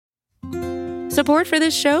Support for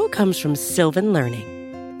this show comes from Sylvan Learning.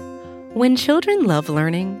 When children love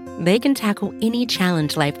learning, they can tackle any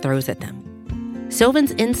challenge life throws at them.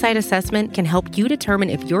 Sylvan's Insight Assessment can help you determine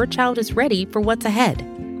if your child is ready for what's ahead.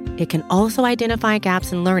 It can also identify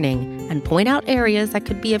gaps in learning and point out areas that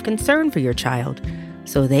could be of concern for your child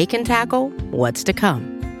so they can tackle what's to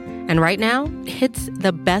come. And right now, it's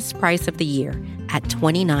the best price of the year at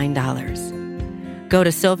 $29. Go to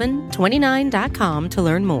sylvan29.com to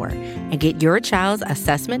learn more and get your child's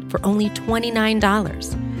assessment for only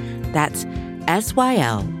 $29. That's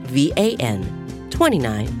SYLVAN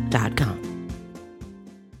 29.com.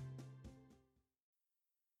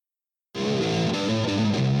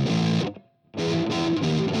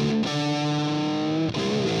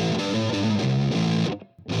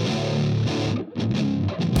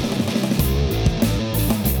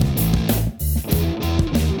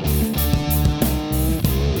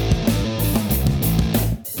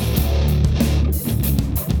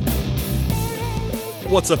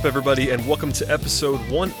 What's up, everybody, and welcome to episode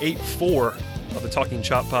 184 of the Talking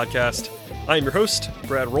Chop podcast. I am your host,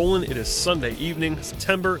 Brad Rowland. It is Sunday evening,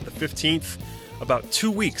 September the 15th. About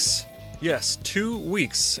 2 weeks, yes, 2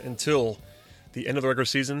 weeks until the end of the regular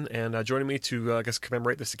season. And joining me to,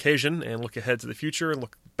 commemorate this occasion and look ahead to the future and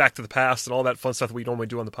look back to the past and all that fun stuff that we normally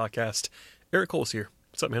do on the podcast, Eric Cole is here.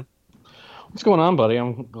 What's up, man? What's going on, buddy?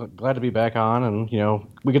 I'm glad to be back on, and,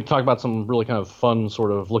 we could talk about some really kind of fun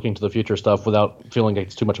sort of looking to the future stuff without feeling like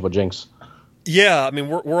it's too much of a jinx. Yeah, I mean,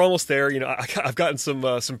 we're almost there. I've gotten some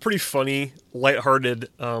pretty funny, lighthearted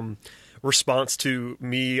response to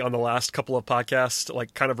me on the last couple of podcasts,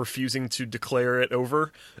 like kind of refusing to declare it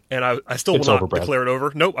over, and I still will not declare it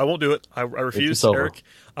over. Nope, I won't do it. I refuse, Eric.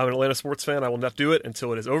 I'm an Atlanta sports fan. I will not do it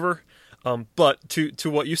until it is over. But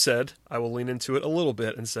to what you said, I will lean into it a little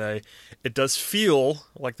bit and say it does feel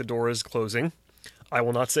like the door is closing. I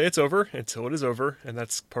will not say it's over until it is over, and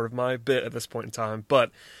that's part of my bit at this point in time.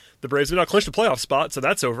 But the Braves have now clinched a playoff spot, so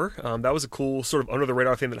that's over. That was a cool sort of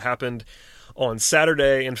under-the-radar thing that happened on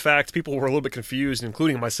Saturday. In fact, people were a little bit confused,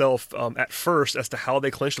 including myself, at first as to how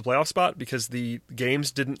they clinched a playoff spot because the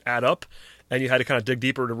games didn't add up. And you had to kind of dig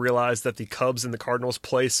deeper to realize that the Cubs and the Cardinals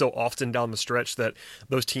play so often down the stretch that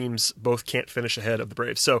those teams both can't finish ahead of the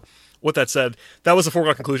Braves. So with that said, that was a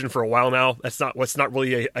foregone conclusion for a while now. That's not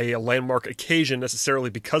really a landmark occasion necessarily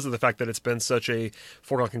because of the fact that it's been such a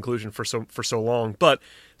foregone conclusion for so long. But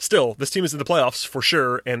still, this team is in the playoffs for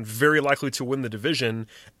sure and very likely to win the division.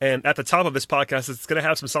 And at the top of this podcast, it's going to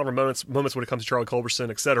have some somber moments when it comes to Charlie Culberson,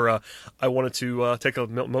 etc. I wanted to take a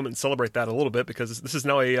moment and celebrate that a little bit because this is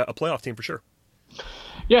now a playoff team for sure.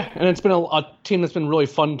 Yeah, and it's been a team that's been really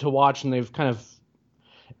fun to watch, and they've kind of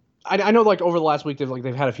I know like over the last week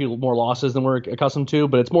they've had a few more losses than we're accustomed to,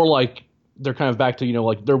 but it's more like they're kind of back to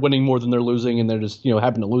like they're winning more than they're losing, and they're just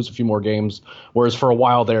happen to lose a few more games. Whereas for a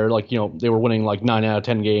while they're like they were winning like 9 out of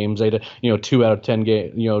 10 games. They had 2 out of 10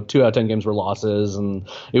 games were losses, and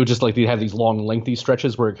it was just like they have these long lengthy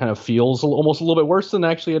stretches where it kind of feels almost a little bit worse than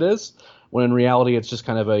actually it is. When in reality it's just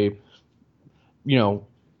kind of a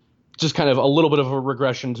just kind of a little bit of a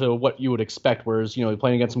regression to what you would expect, whereas,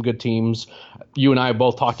 playing against some good teams. You and I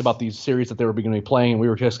both talked about these series that they were going to be playing, and we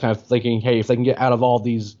were just kind of thinking, hey, if they can get out of all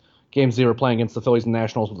these games they were playing against the Phillies and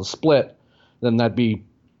Nationals with a split, then that'd be,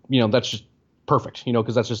 that's just perfect,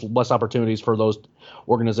 because that's just less opportunities for those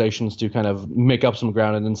organizations to kind of make up some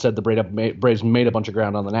ground, and instead the Braves made a bunch of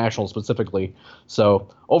ground on the Nationals specifically. So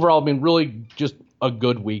overall, really just a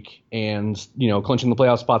good week, and clinching the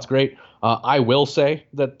playoff spot's great. I will say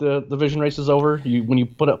that the division race is over. When you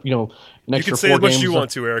put up an extra 4 games. You can say as much as you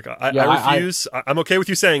want to, Eric. I refuse. I'm okay with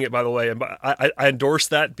you saying it, by the way, and I endorse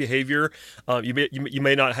that behavior. You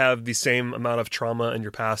may not have the same amount of trauma in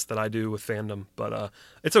your past that I do with fandom, but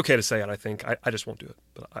it's okay to say it. I think I just won't do it.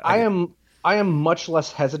 But I am much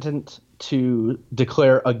less hesitant to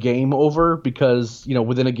declare a game over because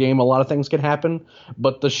within a game a lot of things can happen,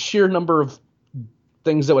 but the sheer number of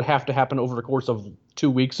things that would have to happen over the course of 2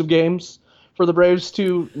 weeks of games for the Braves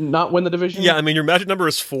to not win the division. Yeah, I mean, your magic number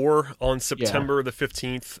is 4 on September the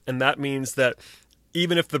 15th, and that means that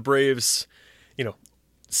even if the Braves,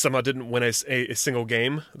 somehow didn't win a single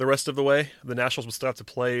game the rest of the way, the Nationals will still have to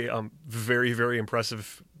play very, very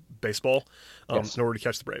impressive baseball in order to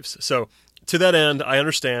catch the Braves. So to that end, I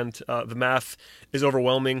understand the math is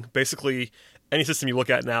overwhelming. Basically, any system you look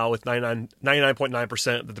at now with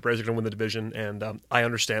 99.9% that the Braves are going to win the division, and I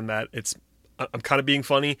understand that. I'm kind of being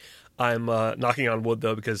funny. I'm knocking on wood,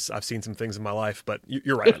 though, because I've seen some things in my life, but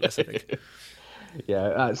you're right on this, I think.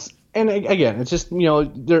 Yeah, and again, it's just,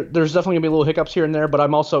 there's definitely going to be little hiccups here and there, but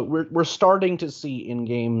we're starting to see in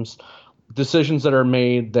games decisions that are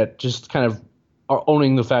made that just kind of are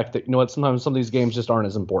owning the fact that, you know what, sometimes some of these games just aren't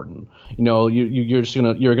as important. You know,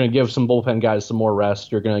 you're gonna give some bullpen guys some more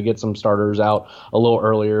rest. You're gonna get some starters out a little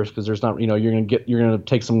earlier because there's not, you know, you're gonna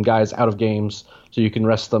take some guys out of games so you can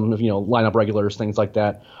rest them. You know, line up regulars, things like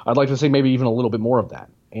that. I'd like to see maybe even a little bit more of that.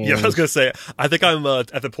 And yeah, I was gonna say, I think I'm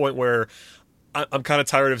at the point where I'm kind of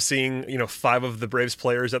tired of seeing, you know, 5 of the Braves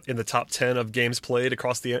players in the top 10 of games played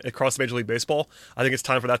across Major League Baseball. I think it's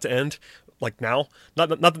time for that to end, like now. Not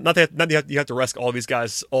that you have to rest all these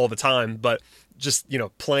guys all the time, but just, you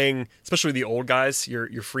know, playing, especially the old guys.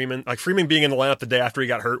 Your Freeman, like Freeman being in the lineup the day after he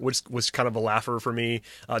got hurt, which was kind of a laugher for me.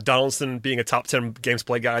 Donaldson being a top 10 games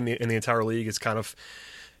played guy in the entire league is kind of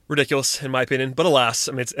ridiculous in my opinion, but alas,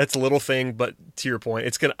 I mean it's a little thing. But to your point,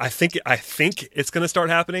 I think it's gonna start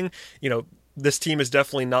happening. You know, this team is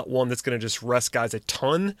definitely not one that's going to just rest guys a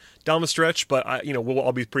ton down the stretch, but we'll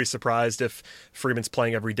all be pretty surprised if Freeman's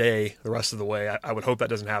playing every day the rest of the way. I would hope that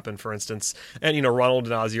doesn't happen, for instance. And, you know, Ronald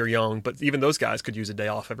and Ozzie are young, but even those guys could use a day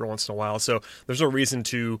off every once in a while. So there's no reason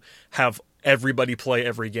to have everybody play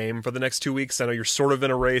every game for the next 2 weeks. I know you're sort of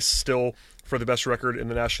in a race still for the best record in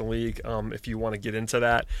the National League, if you want to get into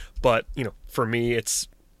that. But, you know, for me, it's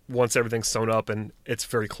once everything's sewn up, and it's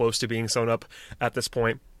very close to being sewn up at this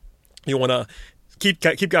point, you want to keep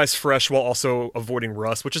guys fresh while also avoiding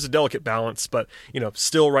rust, which is a delicate balance. But, you know,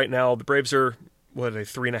 still right now the Braves are, what are they,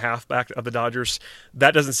 3.5 back of the Dodgers.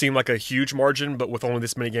 That doesn't seem like a huge margin, but with only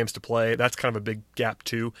this many games to play, that's kind of a big gap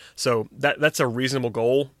too. So that's a reasonable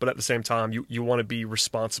goal, but at the same time, you want to be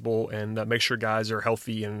responsible and make sure guys are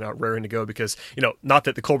healthy and raring to go, because, you know, not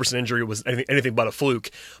that the Culberson injury was anything but a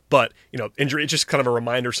fluke, but, you know, injury, it's just kind of a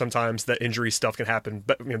reminder sometimes that injury stuff can happen.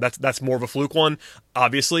 But, you know, that's more of a fluke one,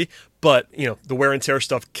 obviously. But, you know, the wear and tear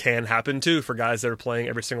stuff can happen too for guys that are playing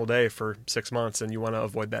every single day for 6 months, and you want to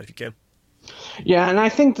avoid that if you can. Yeah, and I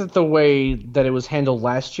think that the way that it was handled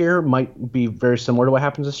last year might be very similar to what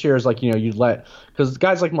happens this year. Is like, you know, because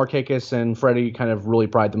guys like Markakis and Freddie kind of really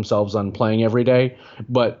pride themselves on playing every day,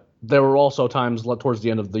 but there were also times towards the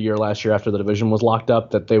end of the year last year after the division was locked up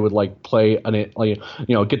that they would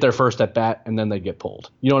get their first at bat and then they'd get pulled.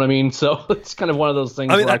 You know what I mean? So it's kind of one of those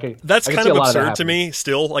things. I mean, where that's I kind of absurd to me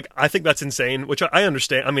still. Like, I think that's insane, which I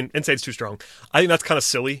understand. I mean, insane's too strong. I think that's kind of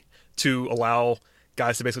silly to allow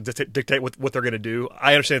guys to basically dictate what they're going to do.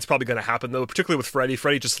 I understand it's probably going to happen, though, particularly with Freddie.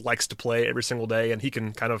 Freddie just likes to play every single day, and he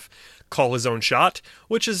can kind of call his own shot,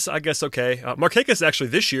 which is, I guess, okay. Markakis actually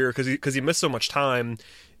this year, because he missed so much time,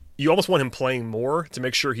 you almost want him playing more to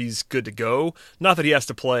make sure he's good to go. Not that he has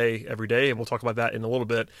to play every day, and we'll talk about that in a little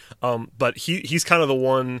bit. But he's kind of the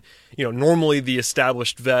one, you know, normally the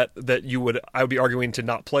established vet that I would be arguing to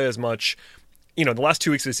not play as much. You know, the last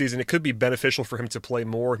 2 weeks of the season, it could be beneficial for him to play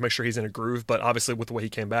more, make sure he's in a groove. But obviously, with the way he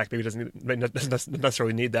came back, maybe doesn't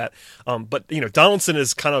necessarily need that. But, you know, Donaldson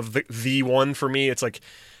is kind of the one for me. It's like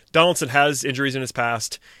Donaldson has injuries in his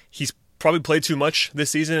past. He's probably played too much this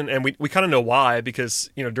season, and we kind of know why, because,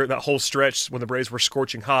 you know, during that whole stretch when the Braves were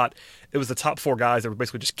scorching hot, it was the top 4 guys that were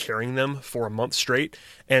basically just carrying them for a month straight,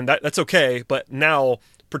 and that's okay. But now,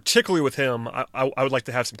 particularly with him, I would like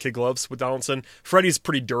to have some kid gloves with Donaldson. Freddie's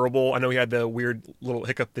pretty durable. I know he had the weird little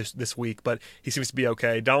hiccup this week, but he seems to be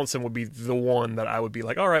okay. Donaldson would be the one that I would be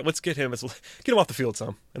like, all right, let's get him off the field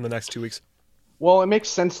some in the next 2 weeks. Well, it makes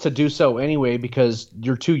sense to do so anyway, because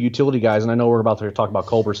you're 2 utility guys, and I know we're about to talk about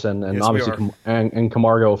Culberson, and yes, obviously and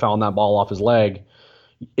Camargo fouled that ball off his leg.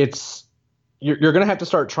 You're going to have to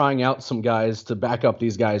start trying out some guys to back up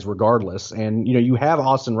these guys regardless. And, you know, you have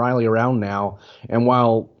Austin Riley around now, and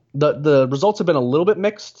while the results have been a little bit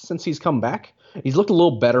mixed since he's come back, he's looked a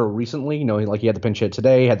little better recently. You know, he had the pinch hit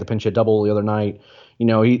today, had the pinch hit double the other night. You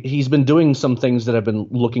know, he's been doing some things that have been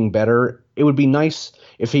looking better. It would be nice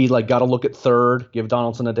if he got a look at third, give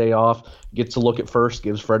Donaldson a day off, gets a look at first,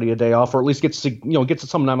 gives Freddie a day off, or at least gets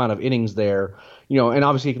some amount of innings there. You know, and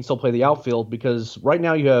obviously he can still play the outfield, because right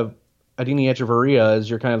now you have Adini Echeverria as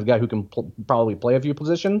your kind of guy who can probably play a few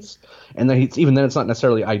positions, and then it's not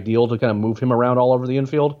necessarily ideal to kind of move him around all over the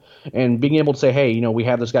infield. And being able to say, hey, you know, we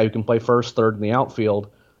have this guy who can play first, third in the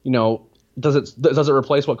outfield. You know, does it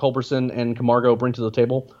replace what Culberson and Camargo bring to the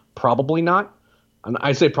table? Probably not. And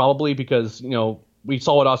I say probably because, you know, we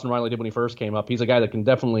saw what Austin Riley did when he first came up. He's a guy that can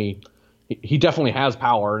definitely has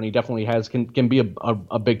power, and he definitely can be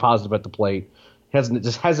a big positive at the plate. It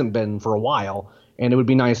just hasn't been for a while. And it would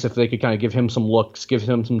be nice if they could kind of give him some looks, give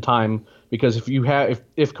him some time, because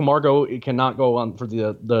if Camargo cannot go on for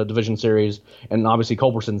the division series, and obviously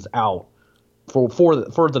Culberson's out for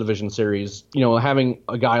the division series, you know, having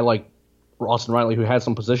a guy like Austin Riley who has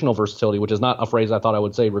some positional versatility, which is not a phrase I thought I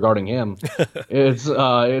would say regarding him, it's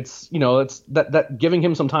that giving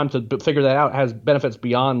him some time to figure that out has benefits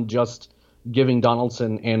beyond just giving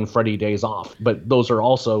Donaldson and Freddie days off. But those are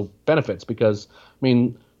also benefits because, I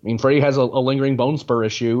mean, Freddie has a lingering bone spur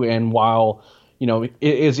issue, and while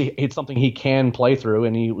it's something he can play through,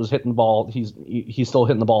 and he was hitting the ball. He's still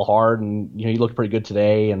hitting the ball hard, and he looked pretty good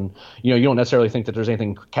today. And you don't necessarily think that there's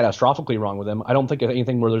anything catastrophically wrong with him. I don't think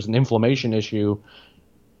anything where there's an inflammation issue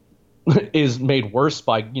is made worse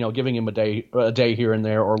by giving him a day here and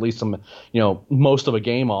there, or at least some most of a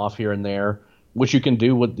game off here and there, which you can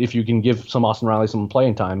do if you can give some Austin Riley some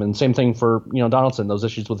playing time. And same thing for Donaldson. Those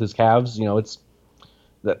issues with his calves, it's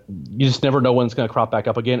that you just never know when it's going to crop back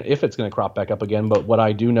up again, if it's going to crop back up again. But what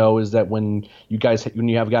I do know is that when you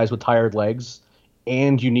have guys with tired legs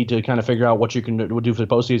and you need to kind of figure out what you can do for the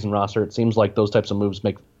postseason roster, it seems like those types of moves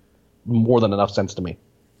make more than enough sense to me.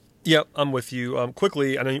 Yep, I'm with you.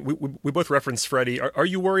 Quickly, I mean, we both referenced Freddie. Are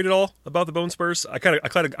you worried at all about the bone spurs? I kind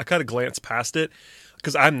of glanced past it,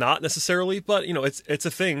 because I'm not necessarily, but it's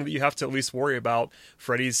a thing that you have to at least worry about.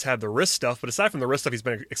 Freddie's had the wrist stuff, but aside from the wrist stuff, he's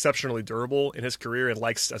been exceptionally durable in his career and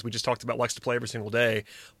likes, as we just talked about, likes to play every single day.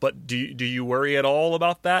 But do you worry at all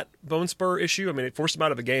about that bone spur issue? I mean, it forced him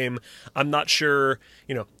out of the game. I'm not sure,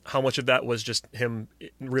 how much of that was just him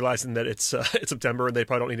realizing that it's September and they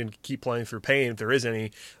probably don't need him to keep playing through pain if there is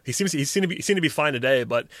any. He seemed to be fine today,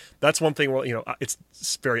 but that's one thing where it's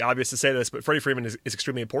very obvious to say this, but Freddie Freeman is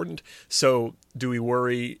extremely important. So do we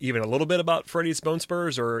worry even a little bit about Freddie's bone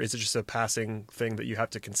spurs, or is it just a passing thing that you have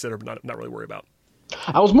to consider but not really worry about?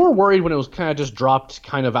 I was more worried when it was kind of just dropped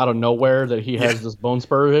kind of out of nowhere that he has this bone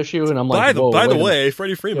spur issue, and I'm like, by the way,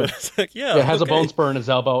 Freddie Freeman has a bone spur in his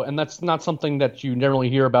elbow, and that's not something that you generally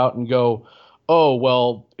hear about and go, oh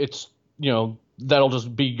well, it's that'll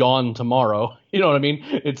just be gone tomorrow. You know what I mean?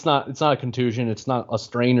 It's not a contusion, it's not a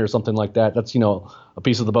strain or something like that. That's a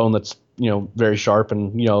piece of the bone that's very sharp,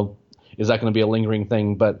 and is that going to be a lingering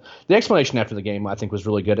thing? But the explanation after the game, I think, was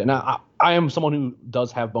really good. And I am someone who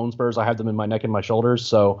does have bone spurs. I have them in my neck and my shoulders.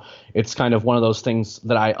 So it's kind of one of those things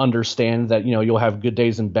that I understand that, you'll have good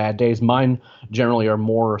days and bad days. Mine generally are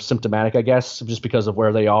more symptomatic, I guess, just because of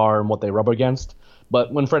where they are and what they rub against.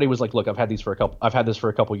 But when Freddie was like, look, I've had this for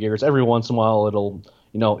a couple of years. Every once in a while,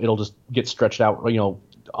 it'll just get stretched out,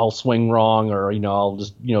 I'll swing wrong, or I'll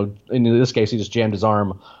just in this case he just jammed his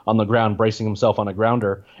arm on the ground bracing himself on a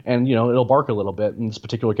grounder, and it'll bark a little bit. In this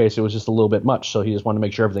particular case it was just a little bit much, so he just wanted to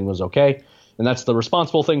make sure everything was okay, and that's the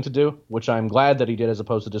responsible thing to do, which I'm glad that he did, as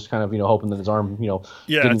opposed to just kind of hoping that his arm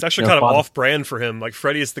it's actually kind of off brand for him. Like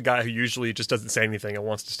Freddie is the guy who usually just doesn't say anything and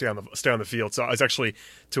wants to stay on the field. So I was actually,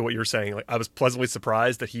 to what you're saying, like I was pleasantly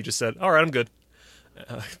surprised that he just said, all right, I'm good.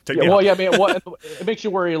 It makes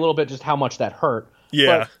you worry a little bit just how much that hurt.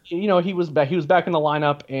 Yeah, but he was back in the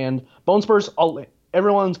lineup, and bone spurs.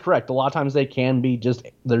 Everyone's correct. A lot of times they're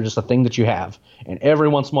just a thing that you have, and every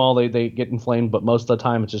once in a while they get inflamed. But most of the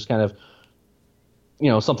time it's just kind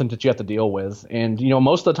of something that you have to deal with. And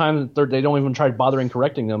most of the time they don't even try bothering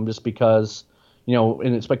correcting them, just because in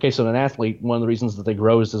the case of an athlete, one of the reasons that they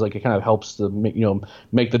grow is like it kind of helps to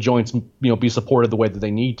make the joints be supported the way that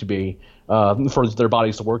they need to be for their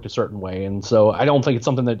bodies to work a certain way. And so I don't think it's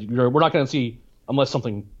something that we're not going to see. Unless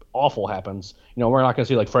something awful happens, we're not going to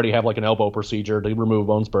see like Freddie have like an elbow procedure to remove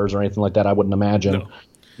bone spurs or anything like that. I wouldn't imagine. No.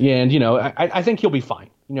 Yeah, and I think he'll be fine.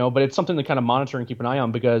 But it's something to kind of monitor and keep an eye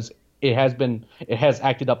on, because it has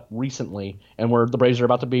acted up recently, and the Braves are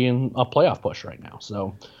about to be in a playoff push right now.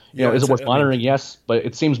 So, is it worth monitoring? Yes, but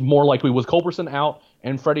it seems more likely with Culberson out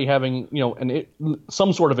and Freddie having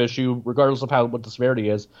some sort of issue, regardless of what the severity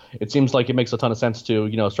is. It seems like it makes a ton of sense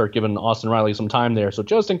to start giving Austin Riley some time there, so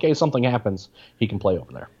just in case something happens, he can play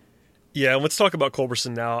over there. Yeah, and let's talk about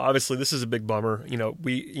Culberson now. Obviously, this is a big bummer.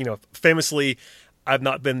 We famously, I've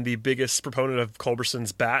not been the biggest proponent of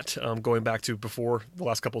Culberson's bat going back to before the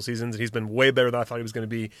last couple of seasons, and he's been way better than I thought he was going to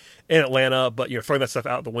be in Atlanta. But throwing that stuff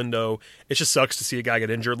out the window, it just sucks to see a guy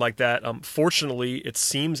get injured like that. Fortunately, it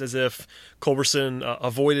seems as if Culberson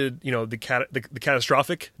avoided the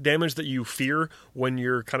catastrophic damage that you fear when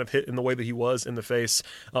you're kind of hit in the way that he was in the face.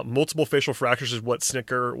 Multiple facial fractures is what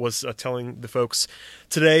Snicker was telling the folks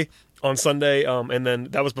today on Sunday, and then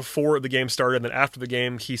that was before the game started. And then after the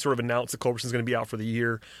game, he sort of announced that Culberson's going to be out for the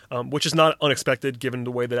year, which is not unexpected given the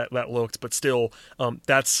way that looked. But still,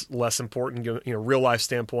 that's less important. Real life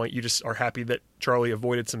standpoint, you just are happy that Charlie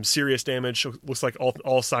avoided some serious damage. Looks like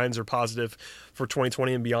all signs are positive for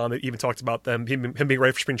 2020 and beyond. They even talked about him being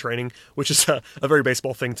ready for spring training, which is a very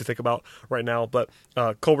baseball thing to think about right now. But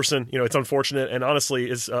Culberson, it's unfortunate, and honestly,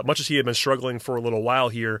 as much as he had been struggling for a little while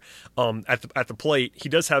here at the plate, he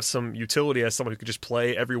does have some some utility as someone who could just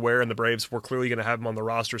play everywhere, and the Braves were clearly going to have him on the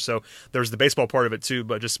roster. So there's the baseball part of it too,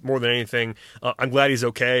 but just more than anything, I'm glad he's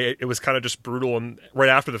okay. It was kind of just brutal, and right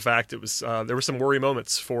after the fact, it was there were some worry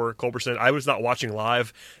moments for Culberson. I was not watching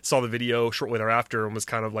live, saw the video shortly thereafter, and was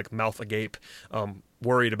kind of like mouth agape,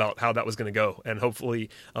 worried about how that was going to go. And hopefully,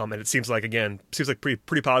 and it seems like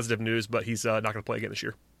pretty positive news, but he's not going to play again this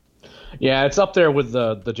year. Yeah, it's up there with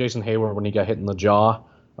the Jason Hayward when he got hit in the jaw.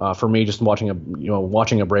 For me, just watching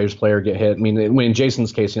a Braves player get hit. I mean, in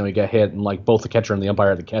Jason's case, he got hit, and like both the catcher and the umpire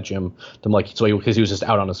had to catch him. Because he was just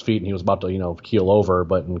out on his feet and he was about to keel over.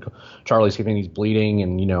 But in Charlie's case, he's bleeding,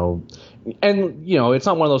 and it's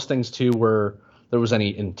not one of those things too where there was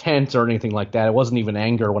any intent or anything like that. It wasn't even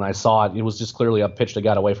anger when I saw it. It was just clearly a pitch that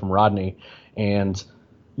got away from Rodney, and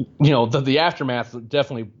the aftermath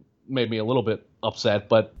definitely made me a little bit upset,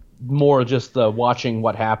 but more just the watching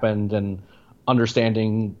what happened and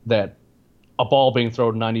understanding that a ball being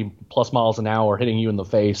thrown 90 plus miles an hour hitting you in the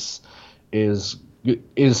face is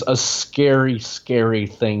a scary, scary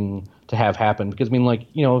thing to have happen. Because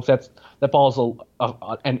if that ball's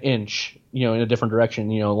an inch, in a different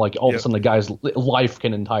direction, all of a sudden the guy's life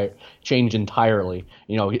can change entirely.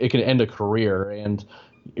 It can end a career, and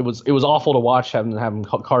it was awful to watch having him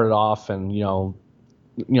carted off, and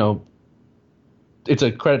it's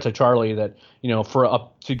a credit to Charlie that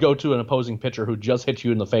to go to an opposing pitcher who just hit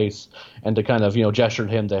you in the face and to kind of gesture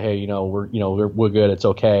to him to, hey, we're good, it's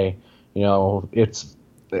okay.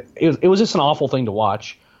 It was just an awful thing to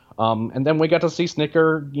watch. And then we got to see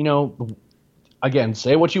Snicker. Again,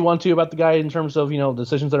 say what you want to about the guy in terms of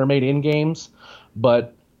decisions that are made in games,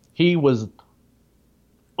 but he was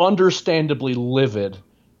understandably livid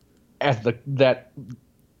at that.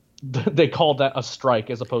 They called that a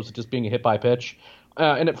strike as opposed to just being a hit by pitch,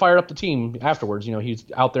 and it fired up the team afterwards. He's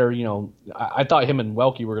out there. I thought him and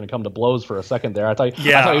Welke were going to come to blows for a second there. I thought he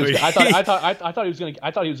was going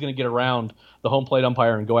to get around the home plate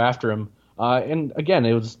umpire and go after him. And again,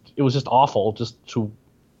 it was just awful just to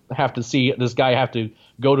have to see this guy have to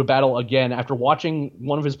go to battle again after watching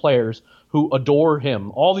one of his players who adore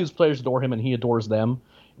him. All these players adore him, and he adores them.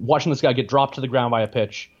 Watching this guy get dropped to the ground by a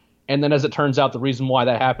pitch. And then, as it turns out, the reason why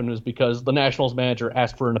that happened was because the Nationals manager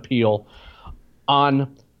asked for an appeal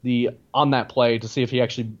on that play to see if he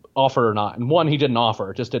actually offered or not. And one, he didn't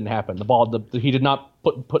offer; it just didn't happen. He did not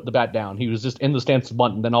put the bat down. He was just in the stance to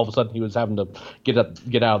bunt, and then all of a sudden he was having to get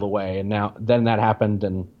out of the way. And then that happened,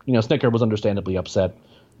 and Snicker was understandably upset.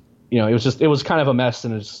 It was kind of a mess,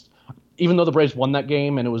 and even though the Braves won that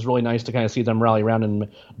game, and it was really nice to kind of see them rally around and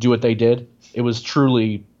do what they did, it was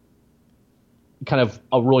truly kind of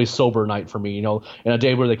a really sober night for me. In a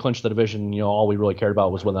day where they clinched the division, all we really cared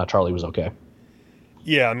about was whether or not Charlie was okay.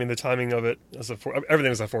 Yeah, I mean, the timing of it, everything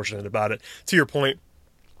was unfortunate about it. To your point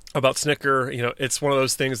about Snicker, it's one of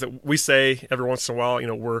those things that we say every once in a while.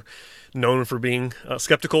 We're known for being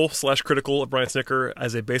skeptical/critical of Brian Snicker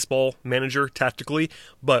as a baseball manager tactically,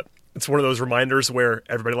 but it's one of those reminders where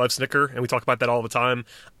everybody loves Snicker, and we talk about that all the time.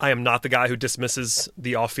 I am not the guy who dismisses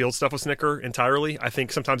the off-field stuff with Snicker entirely. I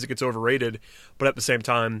think sometimes it gets overrated, but at the same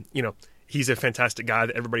time, he's a fantastic guy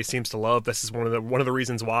that everybody seems to love. This is one of the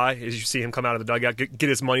reasons why is you see him come out of the dugout, get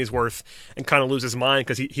his money's worth, and kind of lose his mind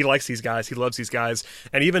because he likes these guys, he loves these guys,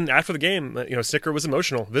 and even after the game, Snicker was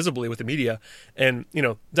emotional visibly with the media, and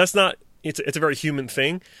that's not. It's a very human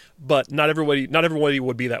thing, but not everybody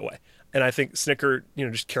would be that way. And I think Snicker,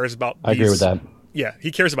 just cares about. I agree with that. Yeah,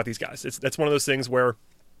 he cares about these guys. That's one of those things where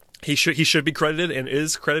he should be credited and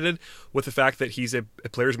is credited with the fact that he's a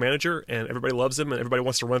player's manager and everybody loves him and everybody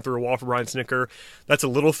wants to run through a wall for Brian Snicker. That's a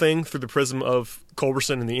little thing through the prism of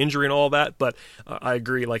Culberson and the injury and all that, but I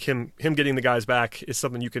agree. Like him getting the guys back is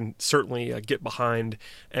something you can certainly get behind.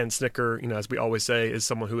 And Snicker, as we always say, is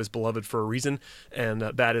someone who is beloved for a reason, and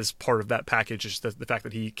that is part of that package. Is the fact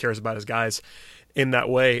that he cares about his guys in that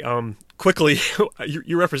way. Quickly,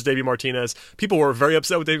 you referenced Davey Martinez. People were very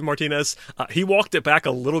upset with Davey Martinez. He walked it back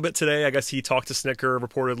a little bit today. I guess he talked to Snicker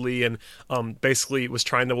reportedly and basically was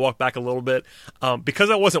trying to walk back a little bit.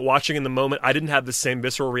 Because I wasn't watching in the moment, I didn't have the same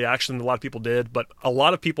visceral reaction that a lot of people did, but a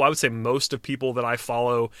lot of people, I would say most of people that I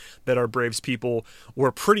follow that are Braves people,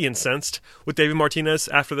 were pretty incensed with Davey Martinez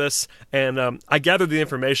after this. And I gathered the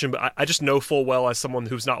information, but I just know full well as someone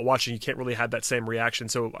who's not watching, you can't really have that same reaction.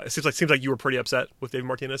 So it seems like you were pretty upset with Davey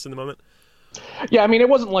Martinez in the moment. Yeah, I mean, it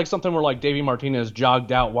wasn't like something where like Davey Martinez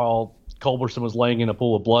jogged out while Culberson was laying in a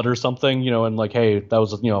pool of blood or something, and like, hey, that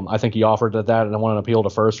was, I think he offered that and I want an appeal to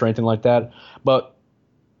first or anything like that. But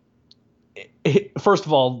first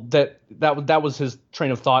of all, that was his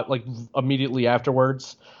train of thought, like immediately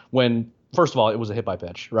afterwards, when first of all it was a hit by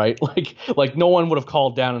pitch, right? Like no one would have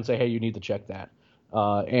called down and say, hey, you need to check that.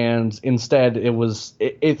 And instead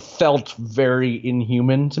it felt very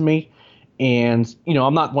inhuman to me. And,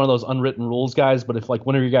 I'm not one of those unwritten rules guys, but if like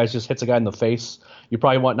one of your guys just hits a guy in the face, you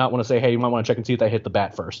probably not want to say, hey, you might want to check and see if they hit the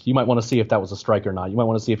bat first. You might want to see if that was a strike or not. You might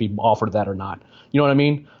want to see if he offered that or not. You know what I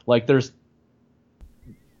mean? Like there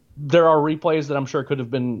are replays that I'm sure could have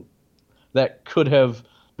been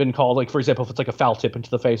called, like for example, if it's like a foul tip into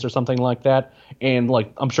the face or something like that, and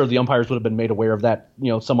like I'm sure the umpires would have been made aware of that,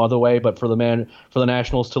 some other way. But for the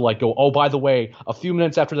Nationals to like go, oh, by the way, a few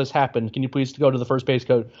minutes after this happened, can you please go to the first base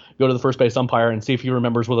umpire and see if he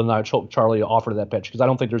remembers whether or not Charlie offered that pitch? Because I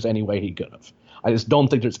don't think there's any way he could have. I just don't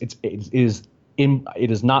think it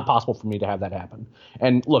is not possible for me to have that happen.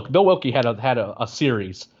 And look, Bill Wilkie had a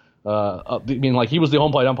series. I mean, like he was the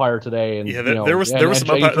home plate umpire today, and there was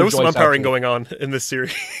some umpiring going on in this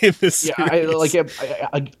series.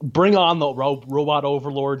 Bring on the robot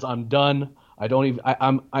overlords. I'm done. I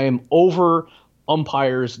am over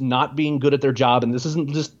umpires not being good at their job, and this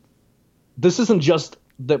isn't just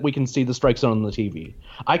that we can see the strike zone on the TV.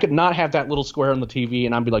 I could not have that little square on the TV,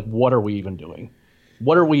 and I'd be like, what are we even doing?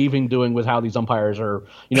 What are we even doing with how these umpires are?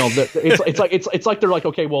 It's like they're like,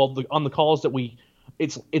 okay, well, on the calls that we.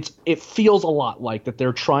 It feels a lot like that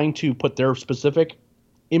they're trying to put their specific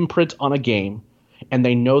imprint on a game, and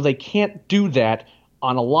they know they can't do that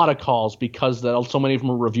on a lot of calls because so many of them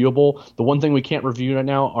are reviewable. The one thing we can't review right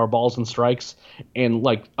now are balls and strikes, and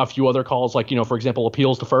like a few other calls, like for example,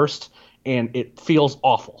 appeals to first, and it feels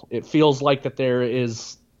awful. It feels like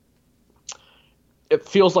it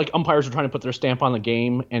feels like umpires are trying to put their stamp on the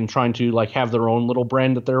game and trying to like have their own little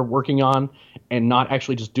brand that they're working on, and not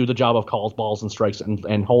actually just do the job of calls, balls, and strikes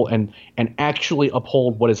and actually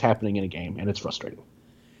uphold what is happening in a game. And it's frustrating.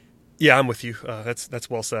 Yeah, I'm with you. That's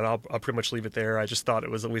well said. I'll pretty much leave it there. I just thought it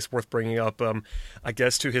was at least worth bringing up. I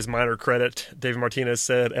guess to his minor credit, David Martinez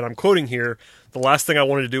said, and I'm quoting here, "The last thing I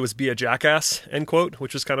wanted to do was be a jackass," end quote,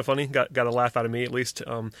 which was kind of funny. Got a laugh out of me, at least.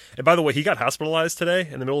 And by the way, he got hospitalized today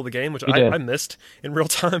in the middle of the game, which I missed in real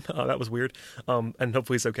time. That was weird. And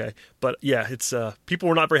hopefully he's okay. But yeah, it's people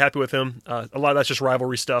were not very happy with him. A lot of that's just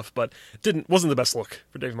rivalry stuff, but wasn't the best look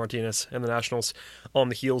for David Martinez and the Nationals on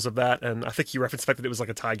the heels of that. And I think he referenced the fact that it was like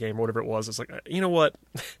a tie game or whatever it was. It's like, you know what,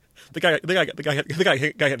 the guy hit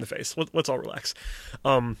in the face. Let's all relax.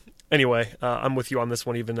 Anyway, I'm with you on this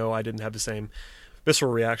one, even though I didn't have the same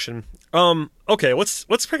visceral reaction. Okay, let's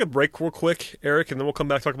take a break real quick, Eric, and then we'll come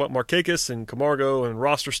back and talk about Markakis and Camargo and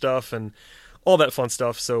roster stuff and all that fun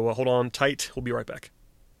stuff. So hold on tight. We'll be right back.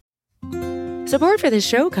 Support for this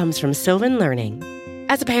show comes from Sylvan Learning.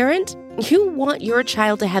 As a parent, you want your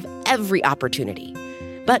child to have every opportunity,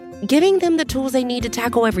 but giving them the tools they need to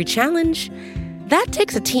tackle every challenge, that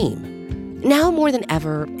takes a team. Now more than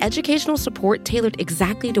ever, educational support tailored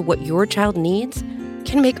exactly to what your child needs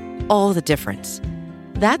can make all the difference.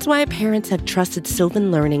 That's why parents have trusted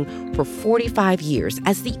Sylvan Learning for 45 years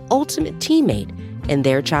as the ultimate teammate in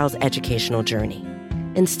their child's educational journey,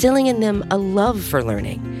 instilling in them a love for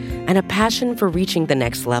learning and a passion for reaching the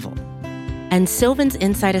next level. And Sylvan's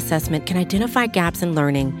Insight Assessment can identify gaps in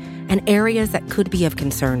learning and areas that could be of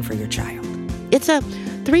concern for your child. It's a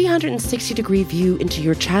 360-degree view into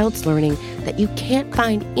your child's learning that you can't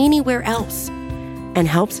find anywhere else, and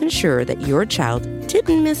helps ensure that your child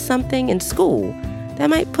didn't miss something in school that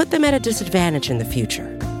might put them at a disadvantage in the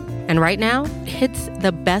future. And right now, it's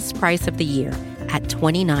the best price of the year at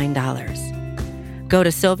 $29. Go to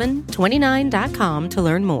sylvan29.com to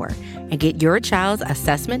learn more and get your child's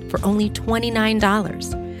assessment for only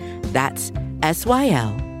 $29. That's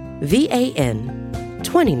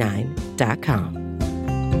SYLVAN29.com.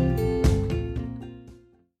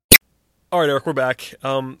 All right, Eric, we're back.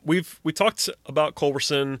 We talked about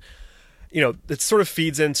Culberson. It sort of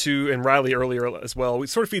feeds into, and Riley earlier as well, it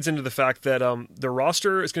sort of feeds into the fact that the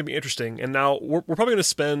roster is going to be interesting. And now we're probably going to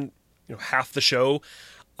spend half the show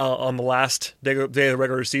on the last day of the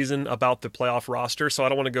regular season about the playoff roster. So I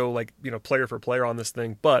don't want to go player for player on this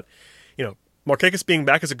thing. But, Markakis being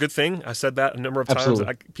back is a good thing. I said that a number of times.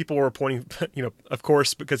 People were pointing, of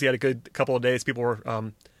course, because he had a good couple of days, people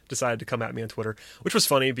were decided to come at me on Twitter, which was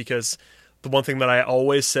funny because the one thing that I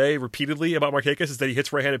always say repeatedly about Markakis is that he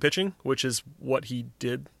hits right-handed pitching, which is what he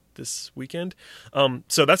did this weekend.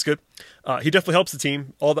 So that's good. He definitely helps the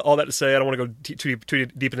team. All that to say, I don't want to go too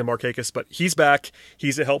deep into Markakis, but he's back.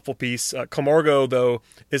 He's a helpful piece. Camargo, though,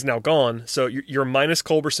 is now gone. So you're minus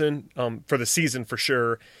Culberson for the season for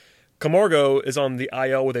sure. Camargo is on the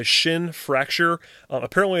IL with a shin fracture.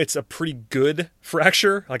 Apparently, it's a pretty good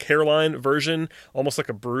fracture, like hairline version, almost like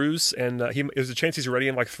a bruise. And there's a chance he's ready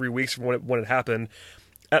in 3 weeks from when it happened.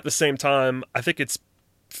 At the same time, I think it's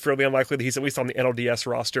fairly unlikely that he's at least on the NLDS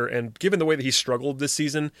roster. And given the way that he struggled this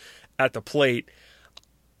season at the plate,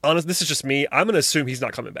 honestly, this is just me. I'm going to assume he's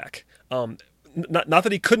not coming back. Not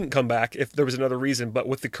that he couldn't come back if there was another reason, but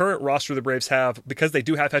with the current roster the Braves have, because they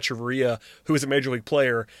do have Hechavarria, who is a major league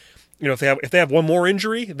player, if they have one more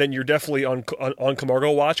injury, then you're definitely on Camargo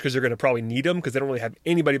watch, because they're going to probably need him, because they don't really have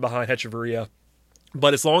anybody behind Hechavarria.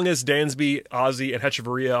 But as long as Dansby, Ozzie, and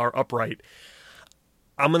Hechavarria are upright,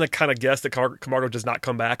 I'm going to kind of guess that Camargo does not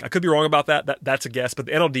come back. I could be wrong about that. That's a guess, but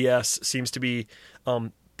the NLDS seems to be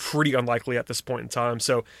pretty unlikely at this point in time.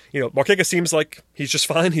 So, Markakis seems like he's just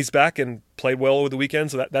fine. He's back and played well over the weekend,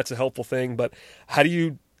 so that's a helpful thing. But how do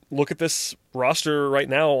you look at this roster right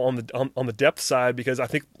now on the depth side? Because I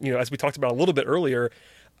think, as we talked about a little bit earlier,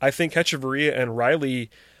 I think Hechavarria and Riley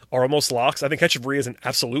are almost locks. I think Hechavarria is an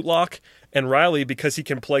absolute lock, and Riley, because he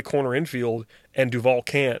can play corner infield and Duvall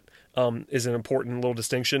can't, is an important little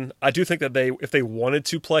distinction. I do think that if they wanted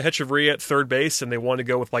to play Hechavarria at third base and they wanted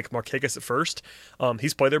to go with like Markakis at first,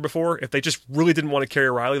 he's played there before. If they just really didn't want to carry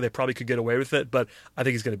Riley, they probably could get away with it. But I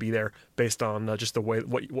think he's going to be there based on just the way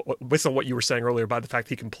based on what you were saying earlier about the fact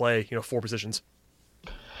he can play 4 positions.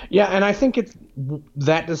 Yeah, and I think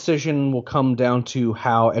that decision will come down to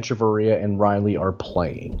how Hechavarria and Riley are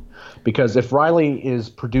playing, because if Riley is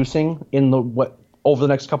producing over the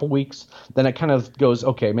next couple weeks, then it kind of goes,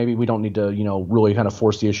 okay, maybe we don't need to, really kind of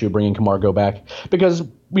force the issue of bringing Camargo back, because,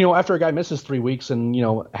 after a guy misses 3 weeks and,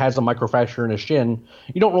 has a microfracture in his shin,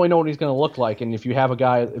 you don't really know what he's going to look like. And if you have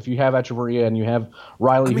Hechavarria and you have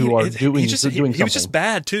Riley who are doing something. He was just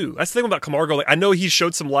bad too. That's the thing about Camargo. Like, I know he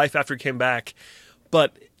showed some life after he came back,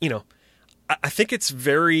 but, I think it's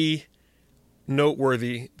very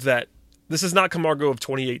noteworthy that this is not Camargo of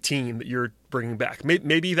 2018 that you're bringing back.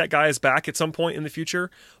 Maybe that guy is back at some point in the future,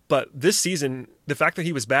 but this season, the fact that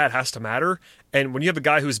he was bad has to matter. And when you have a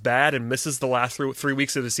guy who's bad and misses the last 3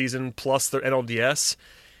 weeks of the season plus the NLDS,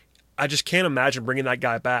 I just can't imagine bringing that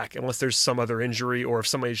guy back unless there's some other injury or if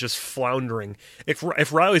somebody's just floundering.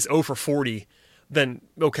 If Riley's 0 for 40, then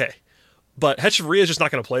okay. But Hechavarria is just not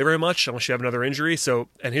going to play very much unless you have another injury. So,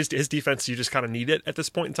 and his defense, you just kind of need it at this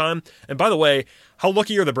point in time. And by the way, how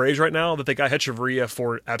lucky are the Braves right now that they got Hechavarria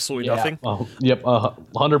for absolutely nothing? Yep,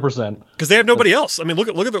 100%. Because they have nobody else. I mean, look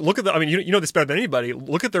at the. I mean, you know this better than anybody.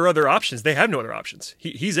 Look at their other options. They have no other options.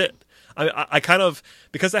 He's it. I kind of,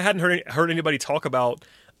 because I hadn't heard anybody talk about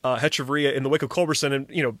Hechavarria in the wake of Culberson,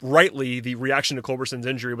 and rightly the reaction to Culberson's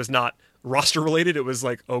injury was not roster related. It was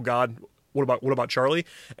like, oh God. What about Charlie?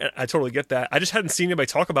 And I totally get that. I just hadn't seen anybody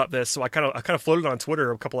talk about this, so I kind of floated on Twitter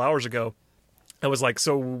a couple hours ago. I was like,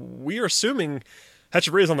 so we are assuming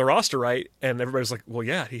Hechavarria is on the roster, right? And everybody was like, well,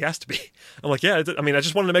 yeah, he has to be. I'm like, yeah. I mean, I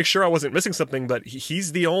just wanted to make sure I wasn't missing something, but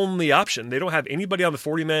he's the only option. They don't have anybody on the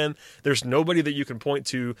 40-man. There's nobody that you can point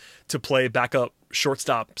to play backup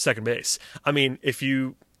shortstop, second base. I mean,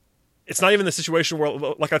 it's not even the situation where,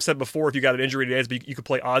 like I've said before, if you got an injury to Dansby, you could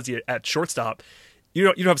play Ozzie at shortstop. You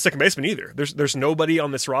don't have a second baseman either. There's nobody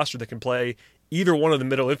on this roster that can play either one of the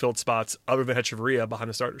middle infield spots other than Hechavarria behind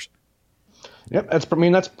the starters. Yep, that's pretty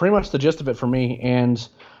much the gist of it for me. And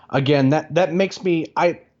again, that makes me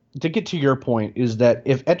to get to your point is that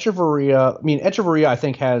if Hechavarria I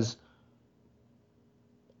think has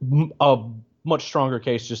a much stronger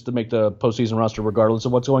case just to make the postseason roster regardless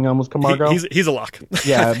of what's going on with Camargo. He's a lock.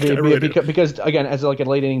 Yeah, because again, as like a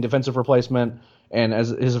late inning defensive replacement and as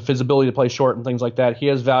his ability to play short and things like that, he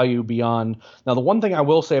has value beyond. Now, the one thing I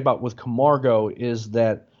will say with Camargo is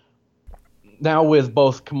that now with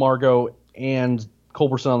both Camargo and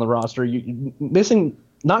Culberson on the roster,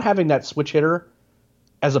 not having that switch hitter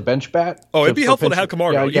as a bench bat. Oh, it'd be helpful to have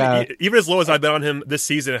Camargo. Yeah. Even as low as I've been on him this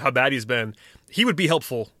season and how bad he's been, he would be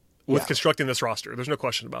helpful with constructing this roster. There's no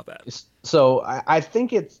question about that. So I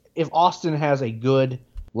think if Austin has a good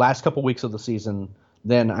last couple weeks of the season,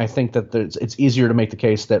 then I think that it's easier to make the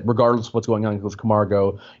case that regardless of what's going on with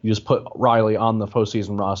Camargo, you just put Riley on the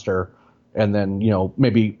postseason roster, and then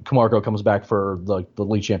maybe Camargo comes back for the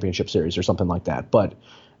league championship series or something like that. But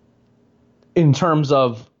in terms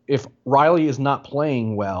of if Riley is not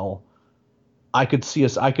playing well, I could see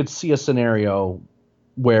a scenario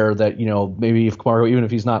where that maybe if Camargo, even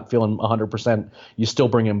if he's not feeling 100%, you still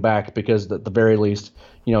bring him back because at the very least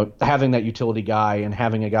having that utility guy and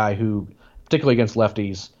having a guy who, particularly against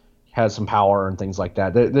lefties, has some power and things like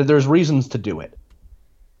that. There's reasons to do it.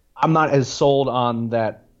 I'm not as sold on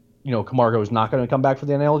that. Camargo is not going to come back for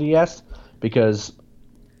the NLDS because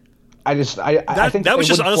I think that was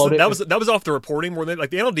just honestly that was off the reporting more than like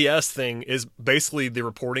the NLDS thing is basically the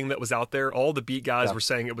reporting that was out there. All the beat guys were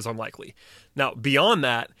saying it was unlikely. Now beyond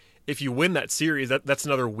that, if you win that series, that's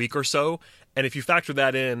another week or so, And if you factor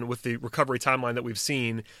that in with the recovery timeline that we've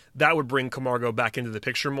seen, that would bring Camargo back into the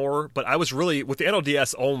picture more. But I was really, with the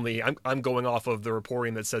NLDS only, I'm going off of the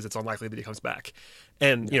reporting that says it's unlikely that he comes back.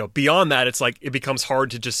 And, beyond that, it's like it becomes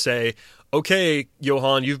hard to just say, okay,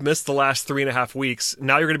 Johan, you've missed the last 3.5 weeks.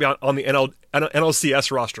 Now you're going to be on the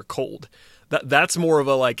NLCS roster cold. That's more of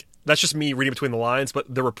a that's just me reading between the lines,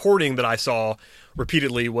 but the reporting that I saw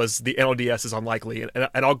repeatedly was the NLDS is unlikely, and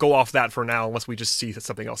I'll go off that for now unless we just see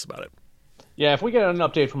something else about it. Yeah, if we get an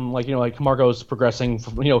update from Camargo's progressing,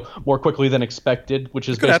 more quickly than expected, which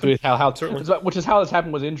is basically how it's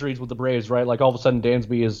happened with injuries with the Braves, right? Like all of a sudden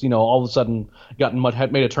Dansby is all of a sudden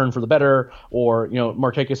made a turn for the better, or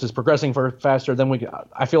Markakis is progressing faster. Then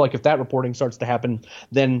I feel like if that reporting starts to happen,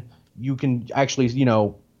 then you can actually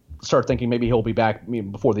start thinking maybe he'll be back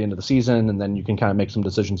before the end of the season, and then you can kind of make some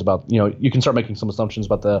decisions about you can start making some assumptions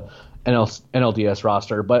about the NLDS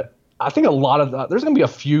roster. But I think a lot of there's going to be a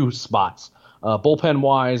few spots. Bullpen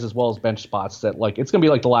wise, as well as bench spots, that it's going to be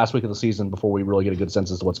like the last week of the season before we really get a good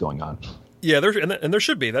sense as to what's going on. Yeah, there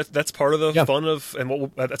should be. That's part of the fun of,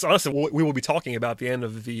 and that's honestly what we will be talking about at the end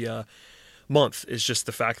of the month, is just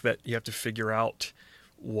the fact that you have to figure out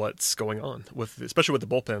what's going on especially with the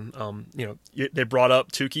bullpen. They brought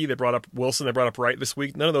up Tukey, they brought up Wilson, they brought up Wright this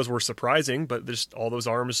week. None of those were surprising, but just all those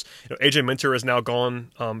arms. AJ Minter is now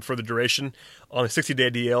gone for the duration on a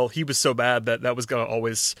 60-day DL. He was so bad that was going to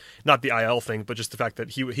always, not the IL thing, but just the fact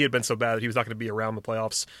that he had been so bad that he was not going to be around the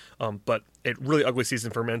playoffs. But a really ugly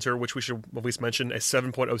season for Minter, which we should at least mention, a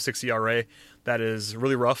 7.06 ERA. That is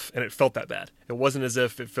really rough, and it felt that bad. It wasn't as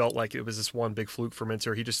if it felt like it was this one big fluke for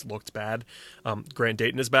Minter. He just looked bad. Grant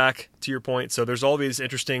Dayton is back, to your point. So there's all these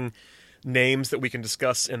interesting names that we can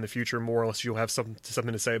discuss in the future more, unless you'll have something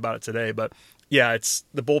to say about it today. But yeah, it's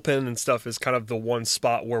the bullpen and stuff is kind of the one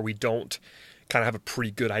spot where we don't kind of have a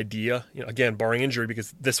pretty good idea, again, barring injury,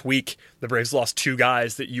 because this week the Braves lost 2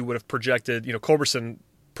 guys that you would have projected. Culberson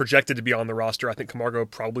projected to be on the roster. I think Camargo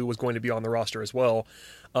probably was going to be on the roster as well.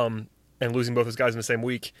 And losing both those guys in the same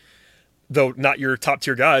week, though not your top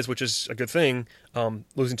tier guys, which is a good thing,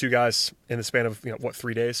 losing 2 guys in the span of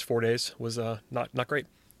 4 days was not great.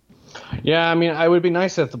 Yeah, I mean, it would be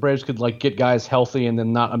nice if the Braves could get guys healthy and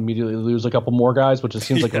then not immediately lose a couple more guys, which it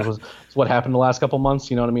seems like it's what happened the last couple months.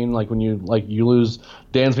 You know what I mean? Like when you lose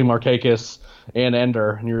Dansby, Markakis, and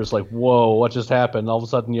Ender, and you're just like, whoa, what just happened? All of a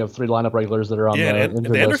sudden, you have 3 lineup regulars that are on the and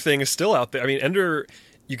the Ender thing is still out there. I mean, Ender,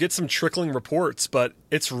 you get some trickling reports, but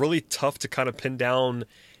it's really tough to kind of pin down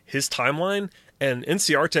his timeline. And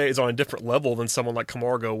Inciarte is on a different level than someone like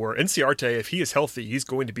Camargo, where Inciarte, if he is healthy, he's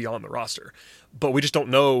going to be on the roster. But we just don't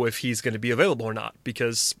know if he's going to be available or not,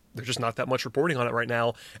 because there's just not that much reporting on it right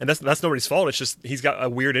now. And that's nobody's fault. It's just he's got a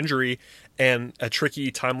weird injury and a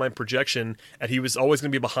tricky timeline projection, and he was always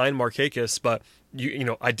going to be behind Markakis. But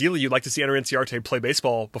ideally, you'd like to see Ender Inciarte play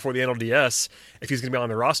baseball before the NLDS if he's going to be on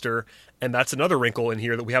the roster. And that's another wrinkle in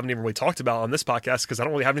here that we haven't even really talked about on this podcast, because I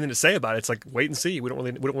don't really have anything to say about it. It's like, wait and see. We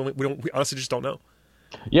honestly just don't know.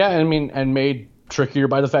 Yeah, I mean, and made trickier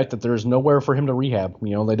by the fact that there's nowhere for him to rehab.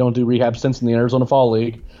 They don't do rehab stints in the Arizona Fall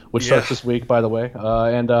League, which starts this week, by the way.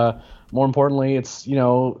 And more importantly, it's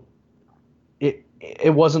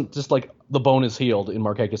it wasn't just like the bone is healed in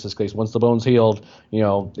Markakis' case. Once the bone's healed,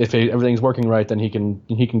 if everything's working right, then he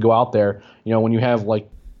can go out there. When you have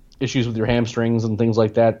issues with your hamstrings and things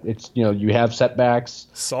like that, it's you have setbacks.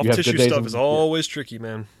 Soft tissue stuff is always tricky,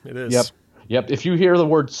 man. It is. Yep. If you hear the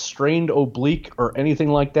word strained oblique or anything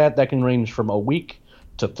like that, that can range from a week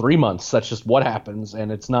to 3 months. That's just what happens,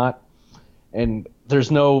 and it's not. And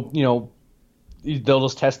there's no, they'll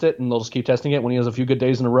just test it and they'll just keep testing it. When he has a few good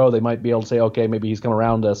days in a row, they might be able to say, okay, maybe he's come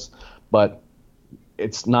around us, but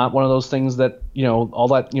it's not one of those things that, all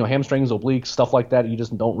that, hamstrings, obliques, stuff like that, you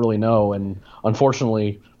just don't really know. And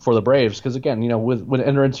unfortunately for the Braves, because again, when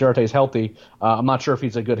Ender Inciarte is healthy, I'm not sure if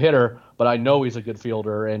he's a good hitter, but I know he's a good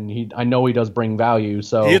fielder, and I know he does bring value.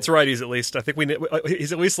 So he hits righties at least. I think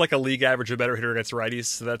he's at least like a league average or better hitter against righties.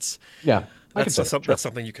 So that's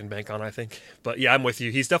something you can bank on, I think. But yeah, I'm with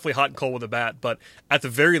you. He's definitely hot and cold with the bat, but at the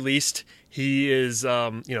very least, he is,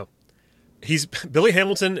 he's Billy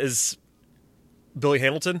Hamilton is. Billy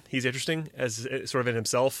Hamilton, he's interesting as sort of in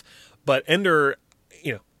himself, but Ender,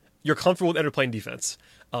 you're comfortable with Ender playing defense.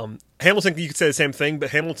 Hamilton, you could say the same thing, but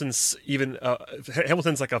Hamilton's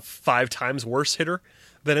like a 5 times worse hitter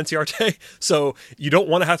than Inciarte, so you don't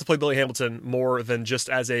want to have to play Billy Hamilton more than just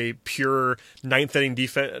as a pure 9th inning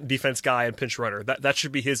defense guy and pinch runner. That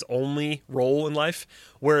should be his only role in life.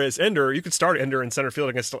 Whereas Ender, you could start Ender in center field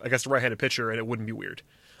against a right-handed pitcher, and it wouldn't be weird.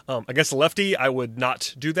 Against a lefty, I would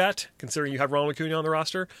not do that, considering you have Ronald Acuna on the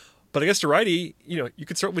roster. But against a righty, you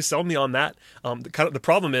could certainly sell me on that. The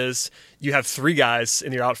problem is you have three guys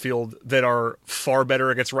in your outfield that are far better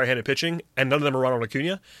against right-handed pitching, and none of them are Ronald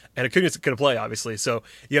Acuna. And Acuna's going to play, obviously. So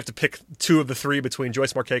you have to pick two of the three between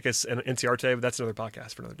Joyce Markakis and Inciarte, but that's another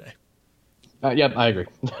podcast for another day. Yeah, I agree.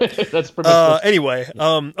 That's pretty anyway,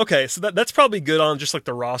 okay, so that's probably good on just like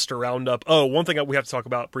the roster roundup. Oh, one thing that we have to talk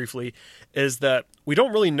about briefly is that we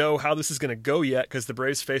don't really know how this is going to go yet because the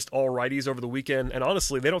Braves faced all righties over the weekend, and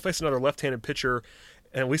honestly, they don't face another left-handed pitcher,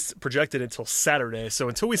 and at least projected until Saturday. So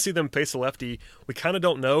until we see them face a lefty, we kind of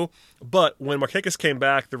don't know. But when Markakis came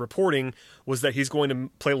back, the reporting was that he's going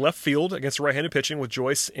to play left field against right-handed pitching with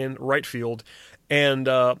Joyce in right field. And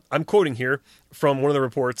I'm quoting here from one of the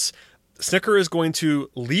reports. Snitker is going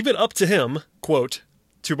to leave it up to him, quote,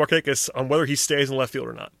 to Markakis on whether he stays in left field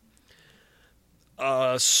or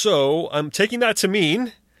not. So I'm taking that to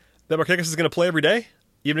mean that Markakis is going to play every day,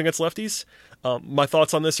 even against lefties. My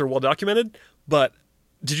thoughts on this are well documented, but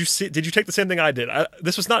did you take the same thing I did?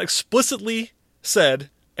 This was not explicitly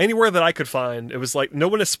said anywhere that I could find. It was like no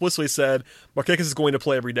one explicitly said Markakis is going to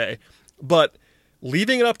play every day, but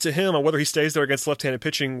leaving it up to him on whether he stays there against left-handed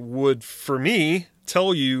pitching would, for me,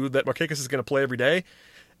 tell you that Markakis is going to play every day.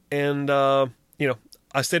 And,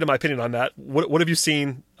 I stated my opinion on that. What have you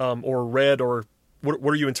seen or read, or what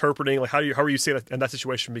are you interpreting? Like, how are you seeing it in that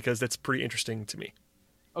situation? Because that's pretty interesting to me.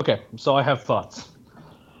 Okay, so I have thoughts.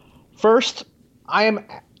 First, I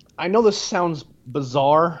know this sounds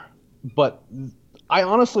bizarre, but I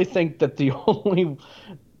honestly think that the only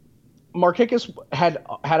Markakis had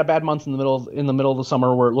a bad month in the middle of the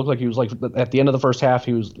summer where it looked like he was like at the end of the first half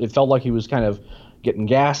it felt like he was kind of getting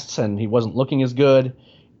gassed and he wasn't looking as good,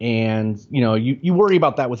 and you worry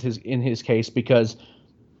about that in his case because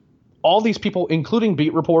all these people, including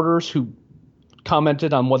beat reporters who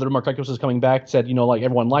commented on whether Markakis was coming back, said like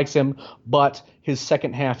everyone likes him, but his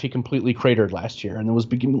second half he completely cratered last year, and it was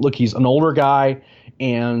look, he's an older guy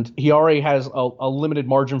and he already has a limited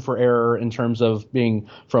margin for error in terms of being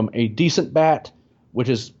from a decent bat, which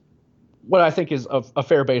is what I think is a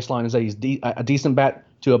fair baseline, is that he's a decent bat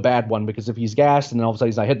to a bad one, because if he's gassed and then all of a sudden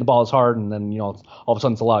he's not hitting the ball as hard, and then all of a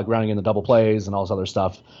sudden it's a lot of grounding in the double plays and all this other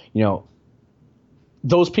stuff,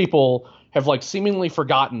 those people have like seemingly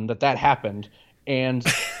forgotten that happened. And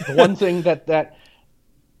the one thing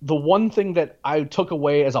that I took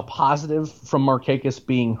away as a positive from Markakis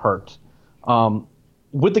being hurt,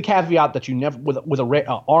 with the caveat that you never with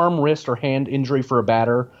a arm, wrist, or hand injury for a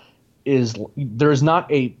batter, is there is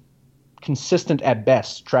not a consistent at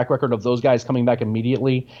best track record of those guys coming back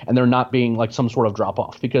immediately and there not being like some sort of drop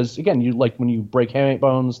off. Because again, you like when you break hamate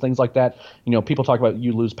bones, things like that, people talk about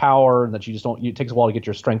you lose power and that you just don't. It takes a while to get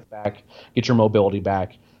your strength back, get your mobility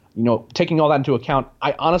back. Taking all that into account,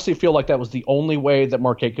 I honestly feel like that was the only way that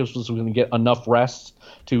Markakis was going to get enough rest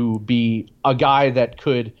to be a guy that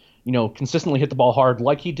could, consistently hit the ball hard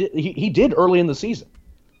like he did. He did early in the season.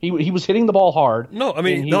 He was hitting the ball hard. No, I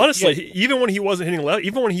mean, honestly, even when he wasn't hitting left,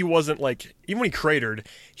 even when he cratered,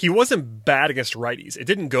 he wasn't bad against righties. It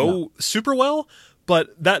didn't go super well, but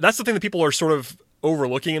that's the thing that people are sort of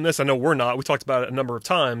overlooking in this. I know we're not. We talked about it a number of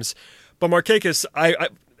times, but Markakis, I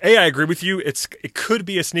agree with you. It could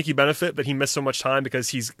be a sneaky benefit that he missed so much time because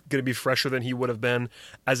he's going to be fresher than he would have been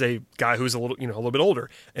as a guy who's a little bit older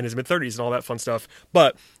in his mid-30s and all that fun stuff.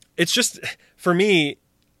 But it's just, for me,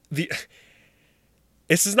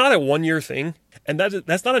 this is not a one-year thing, and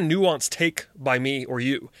that's not a nuanced take by me or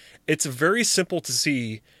you. It's very simple to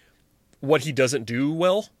see what he doesn't do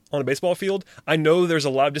well on a baseball field. I know there's a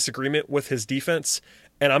lot of disagreement with his defense,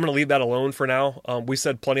 and I'm going to leave that alone for now. We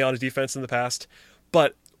said plenty on his defense in the past,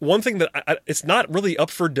 but one thing that it's not really up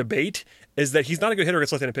for debate is that he's not a good hitter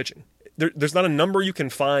against left-handed pitching. There's not a number you can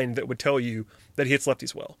find that would tell you that he hits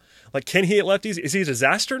lefties well. Like, can he hit lefties? Is he a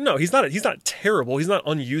disaster? No, he's not. He's not terrible. He's not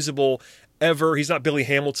unusable ever. He's not Billy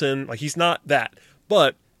Hamilton. Like, he's not that.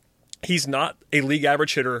 But he's not a league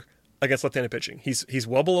average hitter against left-handed pitching. He's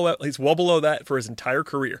well below that for his entire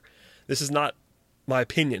career. This is not my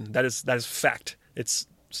opinion. That is fact. It's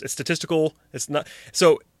statistical. It's not.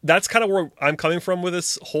 So that's kind of where I'm coming from with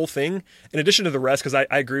this whole thing. In addition to the rest, because I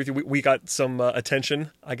agree with you, we got some attention,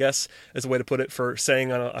 I guess, is a way to put it, for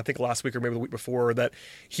saying, I think last week or maybe the week before, that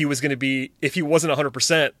he was going to be, if he wasn't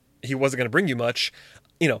 100%, he wasn't going to bring you much.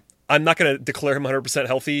 I'm not going to declare him 100%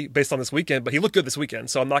 healthy based on this weekend, but he looked good this weekend,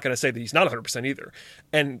 so I'm not going to say that he's not 100% either.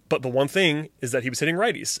 But the one thing is that he was hitting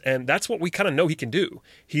righties, and that's what we kind of know he can do.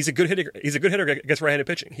 He's a good hitter. He's a good hitter against right-handed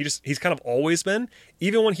pitching. He's kind of always been,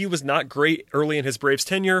 even when he was not great early in his Braves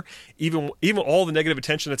tenure, even all the negative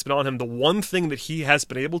attention that's been on him. The one thing that he has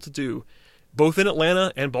been able to do, both in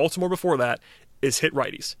Atlanta and Baltimore before that, is hit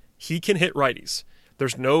righties. He can hit righties.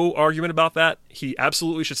 There's no argument about that. He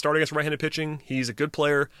absolutely should start against right-handed pitching. He's a good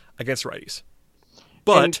player against righties.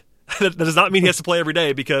 But that does not mean he has to play every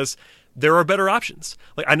day, because there are better options.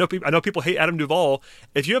 Like I know people hate Adam Duvall.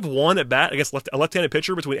 If you have one at bat against a left-handed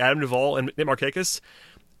pitcher between Adam Duvall and Nick Markakis,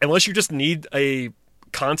 unless you just need a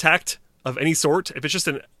contact of any sort, if it's just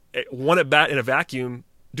one at bat in a vacuum,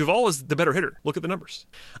 Duvall is the better hitter. Look at the numbers.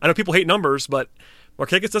 I know people hate numbers, but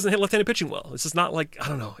Markakis doesn't hit left-handed pitching well. This is not like, I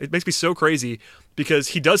don't know. It makes me so crazy because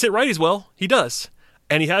he does hit righties well. He does.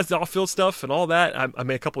 And he has the off-field stuff and all that. I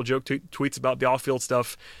made a couple of joke tweets about the off-field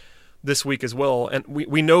stuff this week as well. And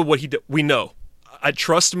we know what he did. We know.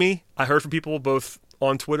 Trust me. I heard from people both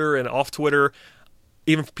on Twitter and off Twitter,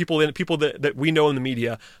 even people that we know in the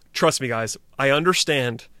media. Trust me, guys. I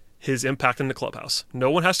understand his impact in the clubhouse. No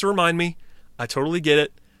one has to remind me. I totally get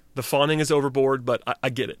it. The fawning is overboard, but I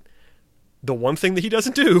get it. The one thing that he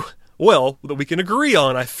doesn't do well, that we can agree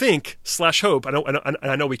on, I think, / hope,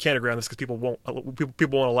 I know we can't agree on this because people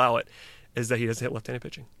won't allow it, is that he doesn't hit left-handed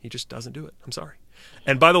pitching. He just doesn't do it. I'm sorry.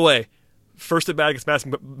 And by the way, first at bat against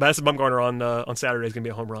Madison Bumgarner on Saturday is going to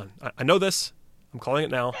be a home run. I know this. I'm calling it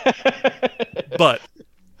now. But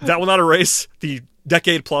that will not erase the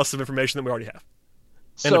decade plus of information that we already have.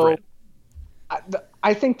 So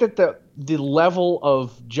I think that the level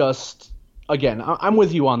of just, again, I'm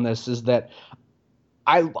with you on this, is that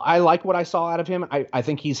I like what I saw out of him. I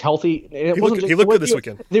think he's healthy. He looked good this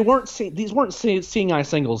weekend. These weren't seeing eye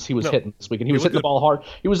singles he was hitting this weekend. He was hitting the ball hard.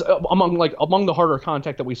 He was among the harder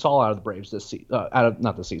contact that we saw out of the Braves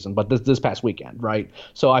not this season, but this past weekend, right?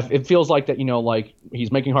 So it feels like that, like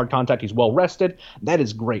he's making hard contact. He's well rested. That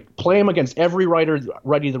is great. Play him against every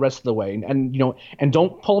righty the rest of the way, and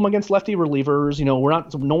don't pull him against lefty relievers.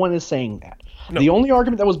 No one is saying that. No. The only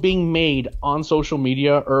argument that was being made on social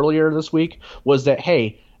media earlier this week was that,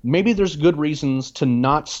 hey, maybe there's good reasons to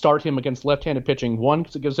not start him against left-handed pitching. One,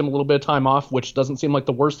 because it gives him a little bit of time off, which doesn't seem like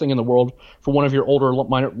the worst thing in the world for one of your older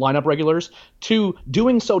lineup regulars. Two,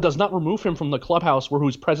 doing so does not remove him from the clubhouse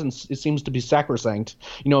whose presence it seems to be sacrosanct.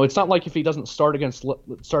 It's not like if he doesn't start against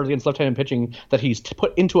left-handed pitching that he's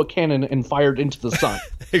put into a cannon and fired into the sun.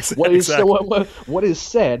 Exactly. What is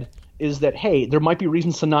said is that, hey, there might be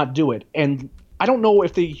reasons to not do it. And I don't know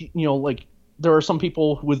if there are some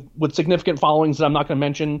people with significant followings that I'm not going to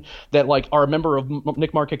mention that are a member of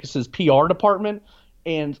Nick Markakis' PR department,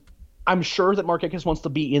 and I'm sure that Markakis wants to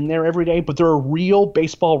be in there every day, but there are real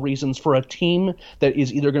baseball reasons for a team that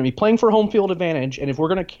is either going to be playing for home field advantage, and if we're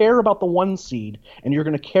going to care about the 1 seed and you're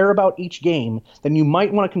going to care about each game, then you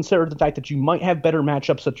might want to consider the fact that you might have better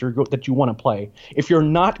matchups that you want to play. If you're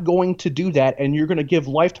not going to do that and you're going to give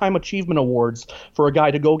lifetime achievement awards for a guy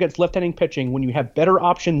to go against left-handed pitching when you have better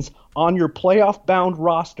options on your playoff-bound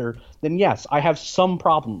roster, then yes, I have some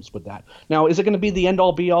problems with that. Now, is it going to be the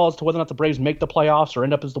end-all, be-all as to whether or not the Braves make the playoffs or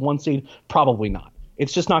end up as the 1 seed? Probably not.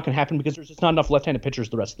 It's just not going to happen because there's just not enough left-handed pitchers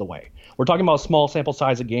the rest of the way. We're talking about a small sample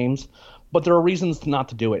size of games, but there are reasons not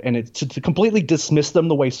to do it. And to completely dismiss them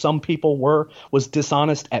the way some people was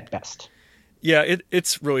dishonest at best. Yeah,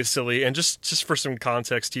 it's really silly. And just for some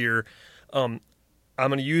context here, I'm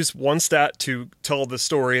going to use one stat to tell the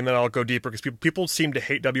story, and then I'll go deeper because people seem to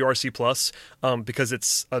hate WRC plus because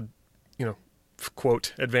it's a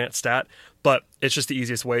quote advanced stat, but it's just the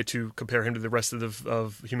easiest way to compare him to the rest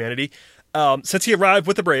of humanity. Since he arrived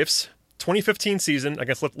with the Braves, 2015 season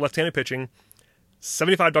against left-handed pitching,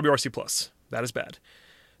 75 WRC plus. That is bad.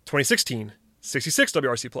 2016, 66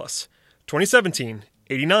 WRC plus. 2017,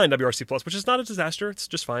 89 WRC plus, which is not a disaster. It's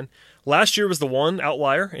just fine. Last year was the one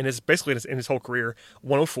outlier in his whole career,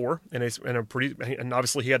 104, and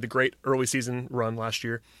obviously he had the great early season run last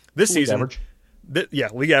year. This season, average.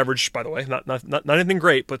 League average, by the way, not anything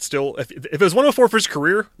great, but still, if it was 104 for his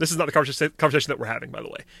career, this is not the conversation that we're having. By the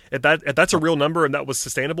way, if that's a real number and that was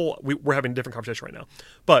sustainable, we're having a different conversation right now.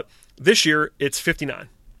 But this year it's 59.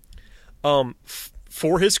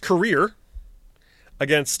 For his career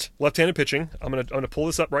against left-handed pitching, I'm gonna pull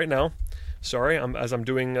this up right now. Sorry, I'm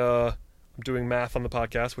doing math on the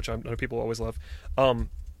podcast, which I know people always love.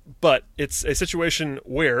 But it's a situation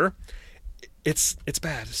where it's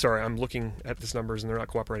bad. Sorry, I'm looking at these numbers and they're not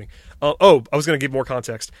cooperating. I was going to give more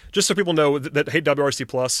context just so people know that hate WRC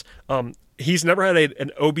plus. He's never had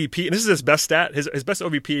an OBP, and this is his best stat. His best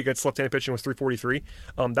OBP against left-handed pitching was 343.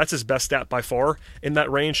 That's his best stat by far in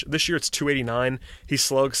that range. This year it's 289. He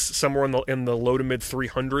slugs somewhere in the low to mid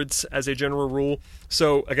 300s as a general rule.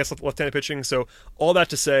 So I guess left-handed pitching. So all that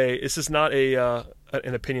to say, this is not an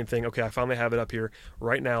opinion thing. Okay, I finally have it up here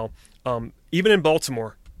right now. Even in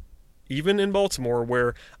Baltimore, even in Baltimore,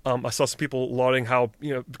 where I saw some people lauding how,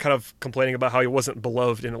 kind of complaining about how he wasn't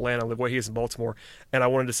beloved in Atlanta the way he is in Baltimore. And I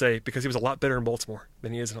wanted to say, because he was a lot better in Baltimore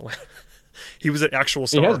than he is in Atlanta. He was an actual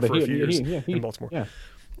star for a few years in Baltimore. Yeah.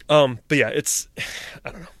 But yeah, it's,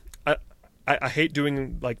 I don't know. I hate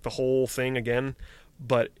doing like the whole thing again,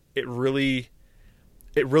 but it really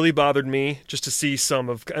bothered me just to see some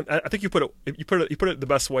of. I think you put it the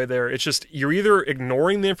best way there. It's just you're either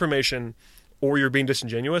ignoring the information or you're being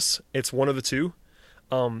disingenuous. It's one of the two,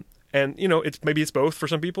 and maybe it's both for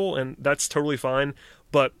some people, and that's totally fine.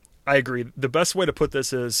 But I agree. The best way to put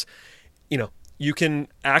this is, you can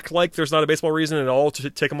act like there's not a baseball reason at all to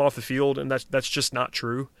take him off the field, and that's just not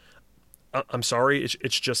true. I'm sorry,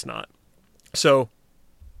 it's just not. So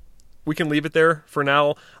we can leave it there for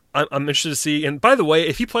now. I'm interested to see. And by the way,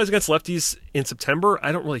 if he plays against lefties in September,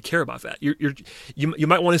 I don't really care about that. You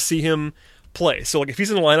might want to see him play. So like if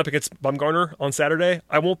he's in the lineup against Bumgarner on Saturday,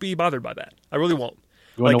 I won't be bothered by that. I really won't.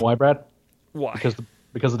 You want to know why, Brad? Why?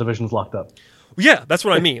 Because the division's locked up. Yeah, that's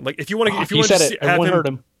what I mean. Like if you want to, he said it. Everyone heard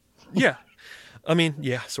him. Yeah, I mean,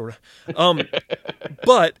 yeah, sort of.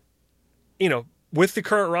 But with the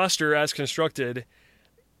current roster as constructed,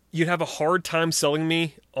 you'd have a hard time selling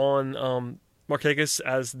me on Markakis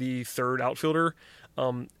as the third outfielder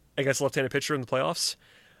against a left-handed pitcher in the playoffs.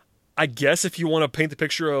 I guess if you want to paint the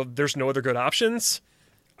picture of there's no other good options,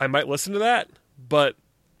 I might listen to that, but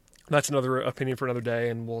that's another opinion for another day,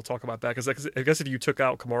 and we'll talk about that. Because I guess if you took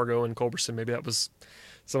out Camargo and Culberson, maybe that was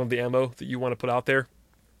some of the ammo that you want to put out there.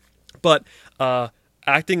 But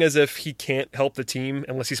acting as if he can't help the team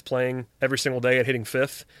unless he's playing every single day and hitting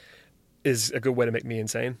fifth is a good way to make me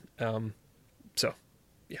insane. So,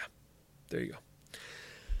 yeah, there you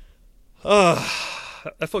go.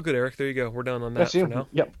 That felt good, Eric. There you go. We're done on that for now.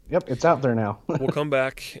 Yep, it's out there now. We'll come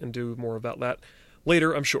back and do more about that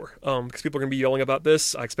later, I'm sure, because people are going to be yelling about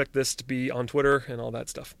this. I expect this to be on Twitter and all that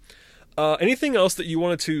stuff. Anything else that you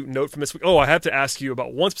wanted to note from this week? Oh, I have to ask you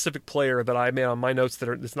about one specific player that I made on my notes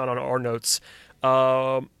that's not on our notes.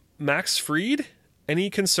 Max Fried. Any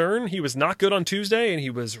concern? He was not good on Tuesday, and he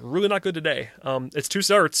was really not good today. It's 2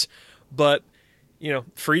 starts, but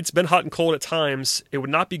Fried's been hot and cold at times. It would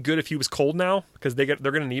not be good if he was cold now, because they're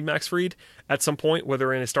going to need Max Fried at some point,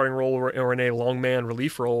 whether in a starting role or in a long man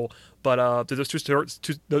relief role. But did those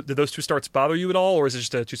two starts bother you at all, or is it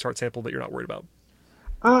just a 2-start sample that you're not worried about?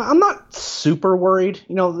 I'm not super worried.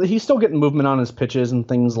 He's still getting movement on his pitches and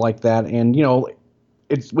things like that, and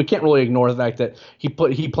we can't really ignore the fact that he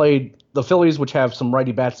played the Phillies, which have some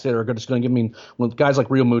righty bats that are just going to give me with guys like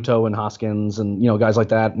Real Muto and Hoskins and guys like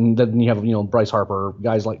that, and then you have Bryce Harper,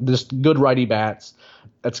 guys like just good righty bats.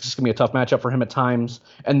 That's just going to be a tough matchup for him at times.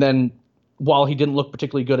 And then while he didn't look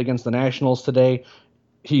particularly good against the Nationals today,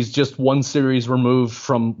 he's just one series removed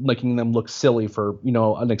from making them look silly for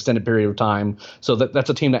an extended period of time. So that's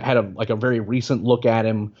a team that had a very recent look at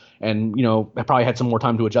him, and probably had some more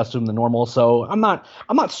time to adjust to him than normal. So I'm not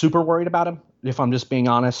super worried about him, if I'm just being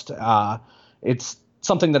honest. It's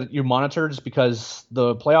something that you monitor just because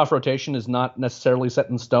the playoff rotation is not necessarily set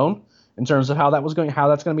in stone in terms of how that's going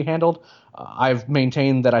to be handled. I've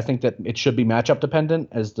maintained that I think that it should be matchup dependent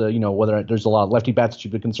as to whether there's a lot of lefty bats that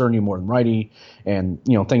should concern you more than righty, and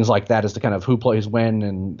things like that as to kind of who plays when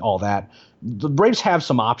and all that. The Braves have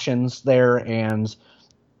some options there, and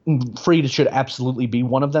Fried should absolutely be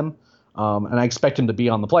one of them. And I expect him to be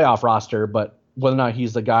on the playoff roster, but whether or not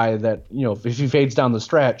he's the guy that if he fades down the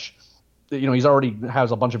stretch, he's already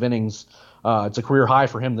has a bunch of innings. It's a career high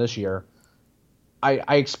for him this year.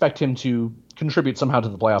 I expect him to contribute somehow to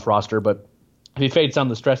the playoff roster, but if he fades down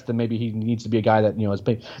the stretch, then maybe he needs to be a guy that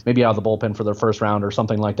is maybe out of the bullpen for the first round or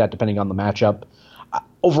something like that, depending on the matchup.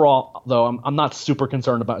 Overall, though, I'm not super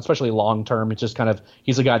concerned about, especially long term. It's just kind of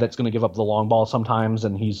he's a guy that's going to give up the long ball sometimes,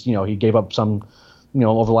 and he gave up some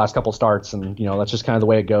over the last couple starts, and that's just kind of the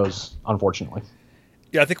way it goes, unfortunately.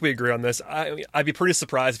 Yeah, I think we agree on this. I'd be pretty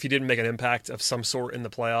surprised if he didn't make an impact of some sort in the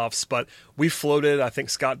playoffs, but we floated, I think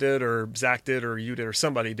Scott did, or Zach did, or you did, or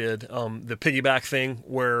somebody did, the piggyback thing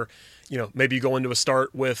where, maybe you go into a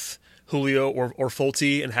start with Julio or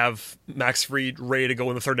Fulte and have Max Fried ready to go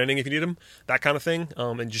in the third inning if you need him, that kind of thing,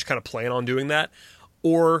 and just kind of plan on doing that.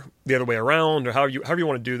 Or the other way around, or however you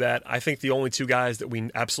want to do that. I think the only 2 guys that we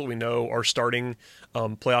absolutely know are starting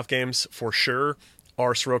playoff games for sure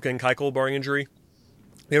are Soroka and Keuchel, barring injury.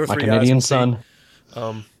 The other 3 guys. My Canadian son.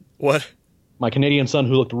 What? My Canadian son,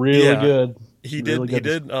 who looked really good. He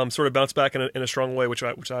did sort of bounce back in a strong way, which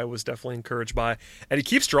I was definitely encouraged by. And he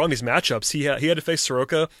keeps drawing these matchups. He had to face he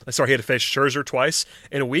had to face Scherzer twice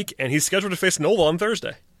in a week, and he's scheduled to face Nola on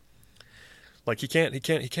Thursday. Like he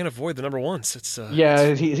can't avoid the number ones. It's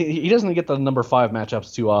yeah, he doesn't get the number 5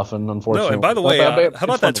 matchups too often, unfortunately. No, and by the way, how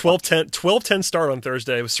about that 12-10 start on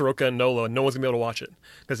Thursday with Soroka and Nola, and no one's gonna be able to watch it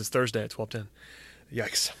because it's Thursday at 12:10.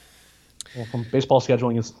 Yikes! Well, baseball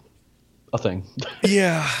scheduling is a thing.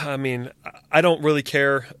 Yeah, I mean, I don't really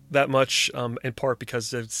care that much, in part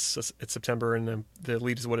because it's September and the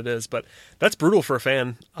lead is what it is. But that's brutal for a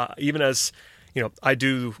fan, even as I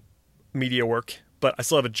do media work. But I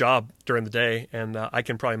still have a job during the day, and I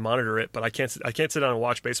can probably monitor it. But I can't sit down and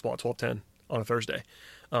watch baseball at 12:10 on a Thursday.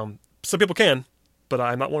 Some people can, but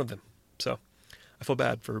I'm not one of them. So I feel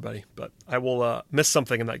bad for everybody. But I will miss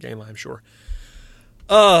something in that game, I'm sure.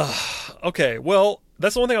 Okay. Well,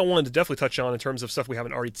 that's the one thing I wanted to definitely touch on in terms of stuff we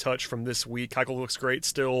haven't already touched from this week. Keuchel looks great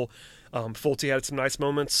still. Fulte had some nice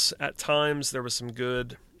moments at times. There was some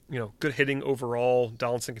good hitting overall.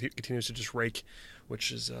 Donaldson continues to just rake,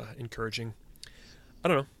 which is encouraging. I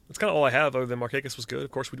don't know. That's kind of all I have other than Markakis was good. Of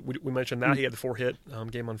course, we mentioned that. He had the 4-hit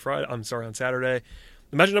game on Saturday.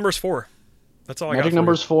 The magic number is 4. That's all I got. Magic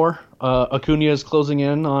number is 4. Acuna is closing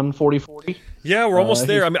in on 40-40. Yeah, we're almost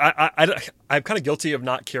there. I mean, I'm kind of guilty of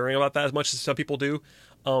not caring about that as much as some people do.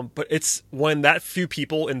 But it's when that few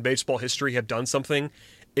people in baseball history have done something,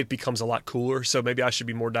 it becomes a lot cooler. So maybe I should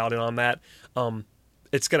be more dialed in on that.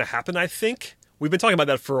 It's going to happen, I think. We've been talking about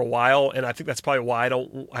that for a while, and I think that's probably why I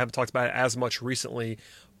haven't talked about it as much recently.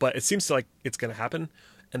 But it seems like it's going to happen,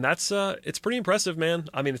 and that's it's pretty impressive, man.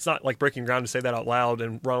 I mean, it's not like breaking ground to say that out loud.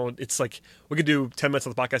 And Ronald, it's like we could do 10 minutes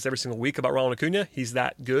of the podcast every single week about Ronald Acuna. He's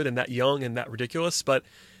that good and that young and that ridiculous. But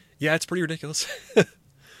yeah, it's pretty ridiculous.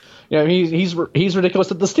 Yeah, he's ridiculous.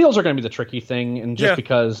 The steals are going to be the tricky thing, and just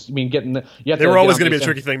because I mean, they were always going to be a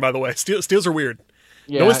tricky thing. By the way, steals are weird.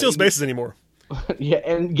 Yeah, no one steals bases anymore. Yeah,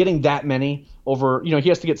 and getting that many over, he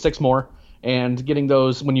has to get 6 more, and getting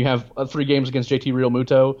those when you have 3 games against JT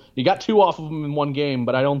Realmuto. You got 2 off of him in 1 game,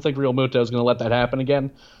 but I don't think Realmuto is going to let that happen again.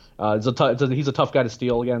 He's a tough guy to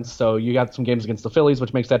steal against, so you got some games against the Phillies,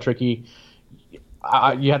 which makes that tricky.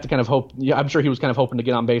 You have to kind of hope. Yeah, I'm sure he was kind of hoping to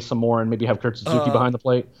get on base some more and maybe have Kurt Suzuki behind the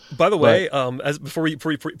plate. By the way, before we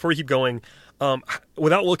keep going,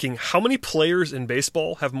 without looking, how many players in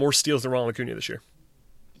baseball have more steals than Ronald Acuna this year?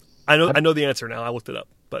 I know the answer now. I looked it up,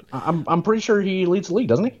 but I'm pretty sure he leads the league,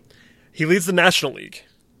 doesn't he? He leads the National League.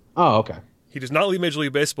 Oh, okay. He does not lead Major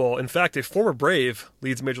League Baseball. In fact, a former Brave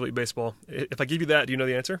leads Major League Baseball. If I give you that, do you know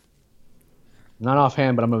the answer? Not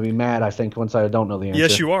offhand, but I'm going to be mad, I think, once I don't know the answer.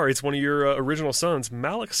 Yes, you are. It's one of your original sons,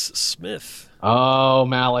 Malix Smith. Oh,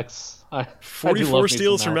 Malix. 44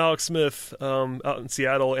 steals from Malix Smith out in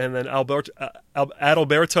Seattle, and then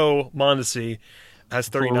Adalberto Mondesi has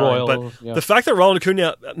 39. Royal, but the fact that Ronald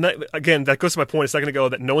Acuna, again, that goes to my point a second ago,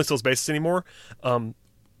 that no one steals bases anymore,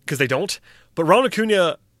 because they don't. But Ronald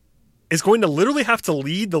Acuna is going to literally have to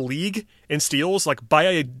lead the league in steals like by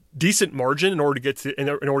a decent margin in order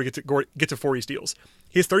to get to 40 steals.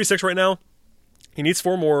 He has 36 right now. He needs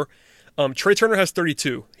 4 more. Trey Turner has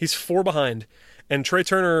 32. He's 4 behind, and Trey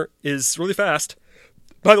Turner is really fast.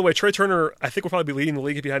 By the way, Trey Turner, I think will probably be leading the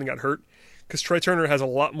league if he hadn't got hurt, because Trey Turner has a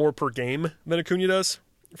lot more per game than Acuna does.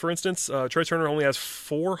 For instance, Trey Turner only has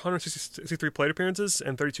 463 plate appearances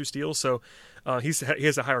and 32 steals, so he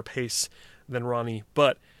has a higher pace than Ronnie.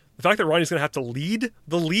 But the fact that Ronnie's going to have to lead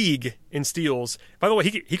the league in steals, by the way,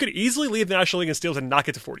 he could easily lead the National League in steals and not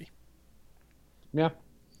get to 40. Yeah,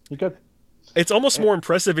 he could. It's almost more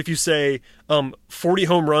impressive if you say 40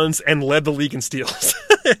 home runs and led the league in steals.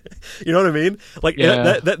 You know what I mean? Like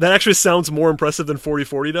that actually sounds more impressive than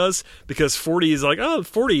 40-40 does, because 40 is like,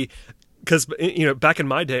 40. Because back in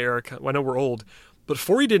my day, Eric, I know we're old, but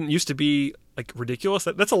 40 didn't used to be like ridiculous.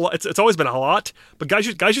 That's a lot. It's always been a lot. But guys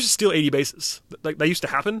used to steal 80 bases. Like that used to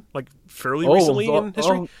happen like fairly recently in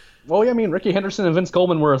history. Well, yeah, I mean, Ricky Henderson and Vince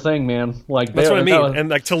Coleman were a thing, man. Like that's what I mean. And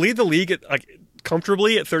like to lead the league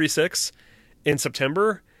comfortably at 36 in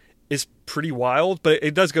September is pretty wild. But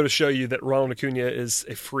it does go to show you that Ronald Acuna is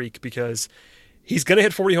a freak, because he's going to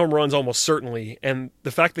hit 40 home runs almost certainly, and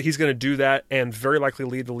the fact that he's going to do that and very likely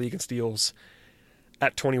lead the league in steals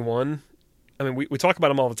at 21, I mean, we talk about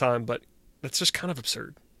him all the time, but that's just kind of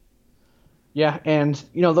absurd. Yeah, and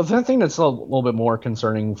the thing that's a little bit more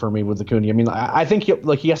concerning for me with Acuna, I mean, I think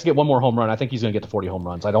he has to get 1 more home run. I think he's going to get to 40 home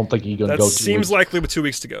runs. I don't think he's going to go 2 weeks. That seems likely with 2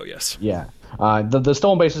 weeks to go, yes. Yeah. The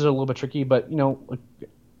stolen bases are a little bit tricky, but,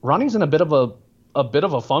 Ronnie's in a bit of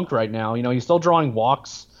a funk right now. He's still drawing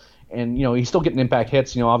walks, and he's still getting impact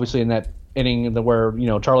hits. Obviously in that inning where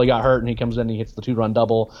Charlie got hurt and he comes in and he hits the 2-run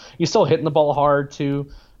double. He's still hitting the ball hard too,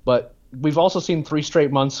 but we've also seen 3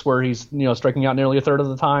 straight months where he's striking out nearly a third of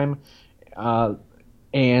the time.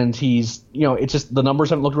 and he's, it's just the numbers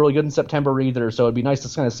haven't looked really good in September either. So it'd be nice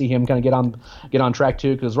to kind of see him kind of get on track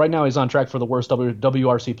too, because right now he's on track for the worst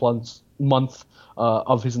WRC plus month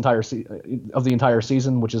of the entire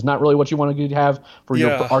season, which is not really what you want to have for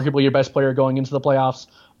arguably your best player going into the playoffs.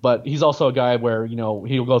 But he's also a guy where,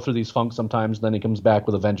 he'll go through these funks sometimes, then he comes back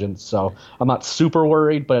with a vengeance. So I'm not super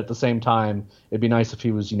worried, but at the same time, it'd be nice if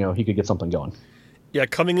he was, he could get something going. Yeah,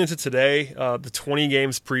 coming into today, the 20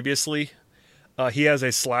 games previously, he has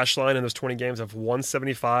a slash line in those 20 games of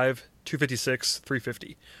 175, 256,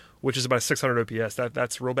 350, which is about 600 OPS.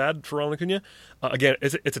 That's real bad for Ronald Acuna. Again,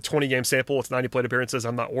 it's a 20-game sample. It's 90 plate appearances.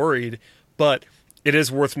 I'm not worried, but it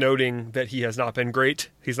is worth noting that he has not been great.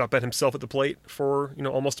 He's not been himself at the plate for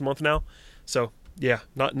almost a month now. So yeah,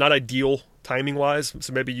 not ideal timing wise.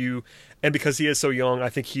 So maybe and because he is so young, I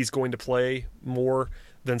think he's going to play more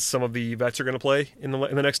than some of the vets are going to play in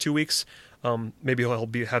the next 2 weeks. Maybe he'll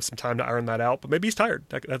have some time to iron that out, but maybe he's tired.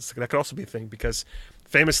 That could also be a thing, because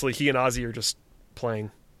famously he and Ozzy are just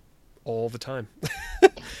playing all the time.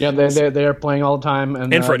 Yeah, they're playing all the time,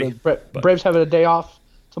 and Freddie. Braves have a day off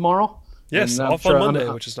tomorrow. Yes, off on Monday,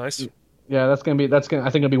 which is nice. Yeah, I think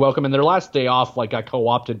it'll be welcome. And their last day off got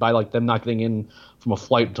co-opted by them not getting in from a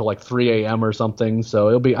flight until 3 a.m. or something.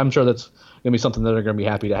 So I'm sure that's gonna be something that they're gonna be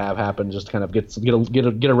happy to have happen. Just to kind of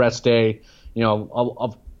get a rest day.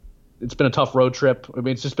 It's been a tough road trip. I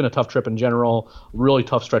mean, it's just been a tough trip in general. Really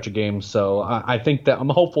tough stretch of games. So I think that I'm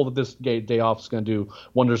hopeful that this day off is going to do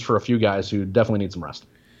wonders for a few guys who definitely need some rest.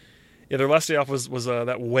 Yeah, their last day off was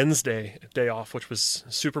that Wednesday day off, which was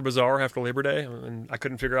super bizarre after Labor Day, and I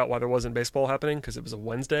couldn't figure out why there wasn't baseball happening because it was a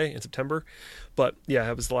Wednesday in September. But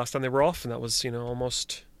yeah, it was the last time they were off, and that was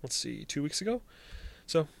almost 2 weeks ago.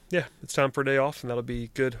 So yeah, it's time for a day off, and that'll be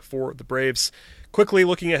good for the Braves. Quickly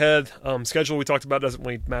looking ahead, schedule we talked about doesn't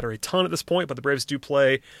really matter a ton at this point, but the Braves do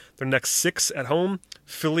play their next 6 at home: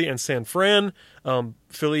 Philly and San Fran.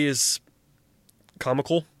 Philly is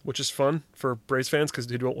comical, which is fun for Braves fans because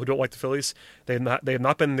who don't like the Phillies. They have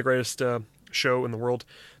not been the greatest show in the world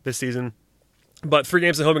this season. But 3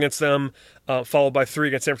 games at home against them, followed by 3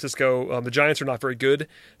 against San Francisco. The Giants are not very good.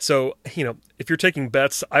 So, if you're taking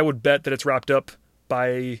bets, I would bet that it's wrapped up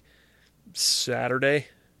by Saturday.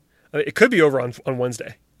 I mean, it could be over on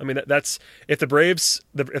Wednesday. I mean, that's if the Braves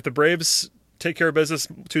take care of business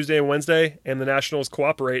Tuesday and Wednesday, and the Nationals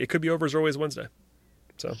cooperate, it could be over as early as Wednesday.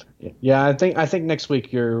 So yeah, I think next week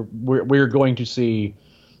we're going to see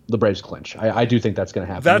the Braves clinch. I do think that's going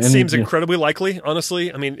to happen. That seems incredibly likely,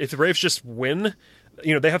 honestly. I mean, if the Braves just win,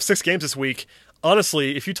 they have 6 games this week.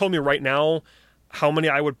 Honestly, if you told me right now how many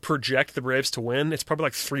I would project the Braves to win, it's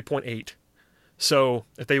probably 3.8. So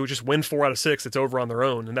if they would just win 4 out of 6, it's over on their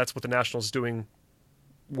own, and that's what the Nationals doing.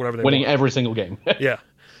 Whatever they winning want. Every single game. Yeah.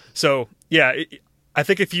 So yeah, I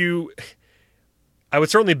think I would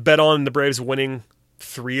certainly bet on the Braves winning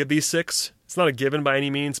 3 of these 6. It's not a given by any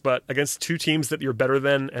means, but against 2 teams that you're better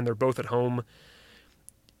than, and they're both at home,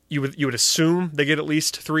 you would assume they get at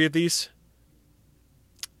least 3 of these.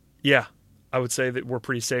 Yeah, I would say that we're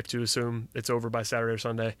pretty safe to assume it's over by Saturday or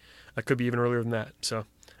Sunday. It could be even earlier than that. So,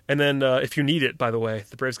 and then if you need it, by the way,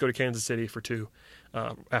 the Braves go to Kansas City for 2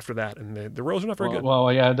 after that, and the Royals are not very good.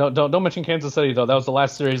 Well, yeah, don't mention Kansas City though. That was the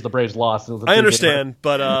last series the Braves lost. I understand,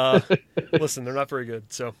 but listen, they're not very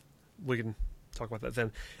good, so we can talk about that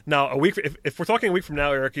then. Now, a week if we're talking a week from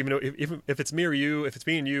now, Eric, even if it's me or you, if it's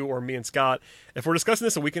me and you or me and Scott, if we're discussing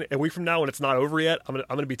this a week from now and it's not over yet, I'm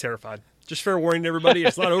gonna be terrified. Just fair warning to everybody,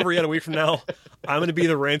 it's not over yet a week from now. I'm gonna be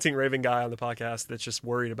the ranting, raving guy on the podcast that's just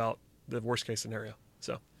worried about the worst case scenario.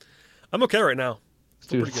 So I'm okay right now.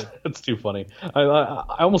 Pretty good. It's too funny.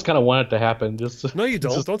 I almost kind of want it to happen. No, you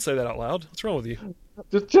don't. Don't say that out loud. What's wrong with you?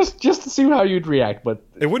 Just to see how you'd react, but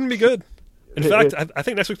it wouldn't be good. In fact, I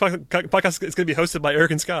think next week's podcast is going to be hosted by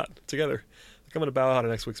Eric and Scott together. I'm going to bow out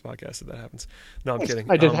of next week's podcast if that happens. No, I'm kidding.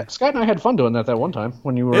 I did. Scott and I had fun doing that one time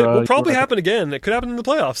when you were. It will probably happen again. It could happen in the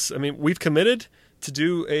playoffs. I mean, we've committed to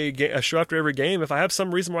do a show after every game. If I have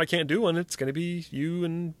some reason why I can't do one, it's going to be you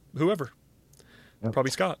and whoever. Yep.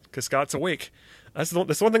 Probably Scott, because Scott's awake. That's the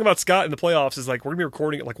one thing about Scott in the playoffs is we're going to be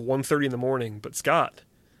recording at 1:30 in the morning, but Scott,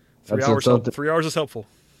 3 hours. 3 hours is helpful.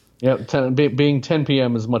 Yeah, being 10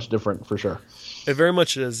 p.m. is much different for sure. It very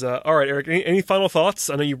much is. All right, Eric, any final thoughts?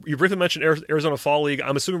 I know you briefly mentioned Arizona Fall League.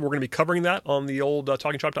 I'm assuming we're going to be covering that on the old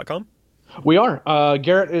TalkingChop.com? We are.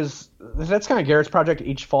 That's kind of Garrett's project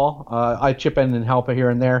each fall. I chip in and help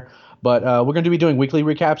here and there. But we're going to be doing weekly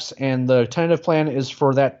recaps, and the tentative plan is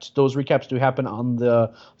for those recaps to happen on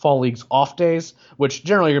the Fall League's off days, which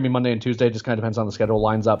generally are going to be Monday and Tuesday. Just kind of depends on the schedule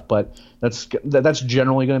lines up, but that's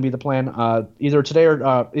generally going to be the plan. Either today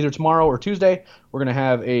or either tomorrow or Tuesday, we're going to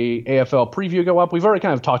have a AFL preview go up. We've already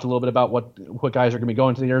kind of talked a little bit about what guys are going to be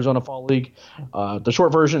going to the Arizona Fall League. The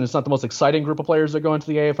short version, it's not the most exciting group of players that are going to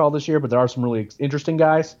the AFL this year, but there are some really interesting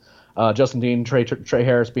guys. Justin Dean, Trey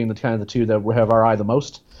Harris being the two that we have our eye the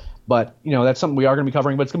most. But, that's something we are going to be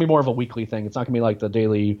covering, but it's going to be more of a weekly thing. It's not going to be like the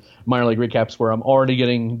daily minor league recaps where I'm already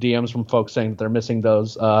getting DMs from folks saying that they're missing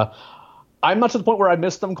those. I'm not to the point where I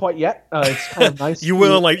missed them quite yet. It's kind of nice. You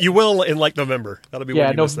will in November. That'll be when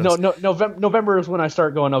you miss those. November is when I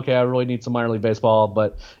start going, okay, I really need some minor league baseball.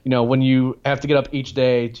 But when you have to get up each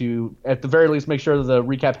day to, at the very least, make sure that the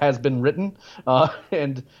recap has been written,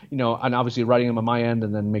 and obviously writing them on my end,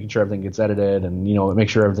 and then making sure everything gets edited, and make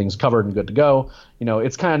sure everything's covered and good to go.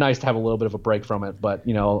 It's kind of nice to have a little bit of a break from it, but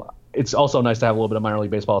it's also nice to have a little bit of minor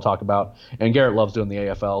league baseball to talk about. And Garrett loves doing the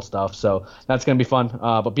AFL stuff, so that's going to be fun.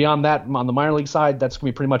 But beyond that, on the minor league side, that's going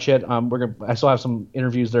to be pretty much it. I still have some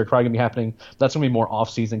interviews that are probably going to be happening. That's going to be more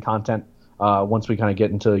off-season content once we kind of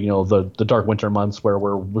get into the dark winter months where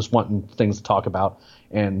we're just wanting things to talk about.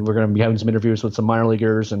 And we're going to be having some interviews with some minor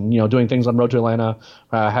leaguers and doing things on Road to Atlanta.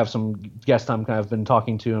 Have some guests I'm kind of been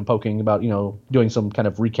talking to and poking about doing some kind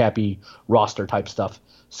of recap-y roster type stuff.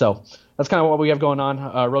 So that's kind of what we have going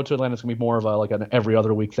on. Road to Atlanta is going to be more of an every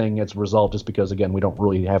other week thing as a result, just because, again, we don't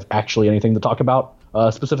really have actually anything to talk about,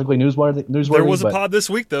 specifically newsworthy. There was a pod this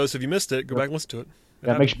week, though, so if you missed it, go back and listen to it.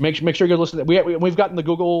 Yeah, make sure you listen to it. We've gotten the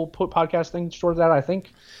Google podcast thing sorted out, I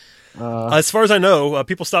think. As far as I know,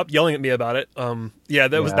 people stopped yelling at me about it.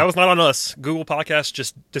 That was not on us. Google Podcast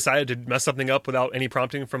just decided to mess something up without any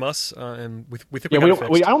prompting from us, and we think we got it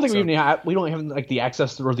fixed. I don't think we don't have the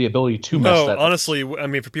access or the ability to mess that. No, honestly, I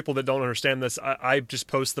mean, for people that don't understand this, I just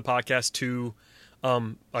post the podcast to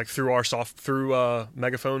through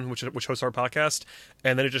Megaphone, which hosts our podcast,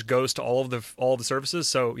 and then it just goes to all of the services.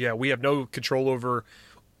 So yeah, we have no control over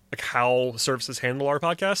how services handle our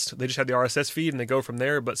podcast. They just have the RSS feed and they go from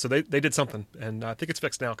there. But so they did something, and I think it's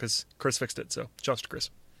fixed now because Chris fixed it. So shouts to Chris.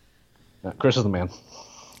 Yeah, Chris is the man.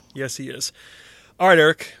 Yes, he is. All right,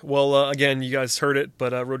 Eric. Well, again, you guys heard it,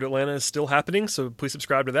 but Road to Atlanta is still happening, so please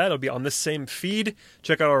subscribe to that. It'll be on this same feed.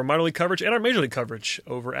 Check out our minor league coverage and our major league coverage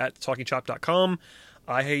over at TalkingChop.com.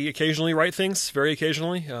 I occasionally write things, very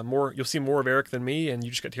occasionally. You'll see more of Eric than me, and you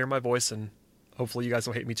just get to hear my voice, and hopefully you guys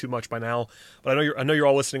don't hate me too much by now. But I know you're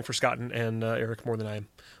all listening for Scott and Eric more than I am,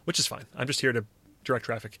 which is fine. I'm just here to direct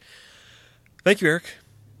traffic. Thank you, Eric,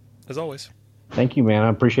 as always. Thank you, man. I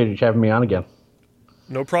appreciate you having me on again.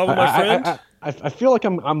 No problem, my friend. I feel like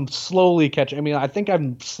I'm slowly catching. I mean, I think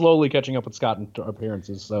I'm slowly catching up with Scott in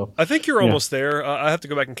appearances. So I think you're almost there. I have to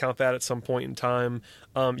go back and count that at some point in time.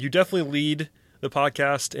 You definitely lead the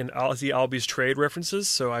podcast in Ozzy Albies trade references,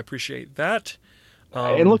 so I appreciate that.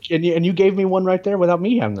 And look, and you gave me one right there without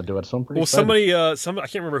me having to do it. So I'm pretty excited. Somebody, I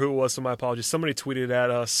can't remember who it was, so my apologies. Somebody tweeted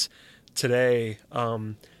at us today,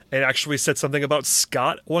 and actually said something about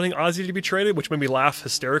Scott wanting Ozzy to be traded, which made me laugh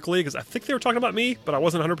hysterically because I think they were talking about me, but I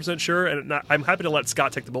wasn't 100% sure. And I'm happy to let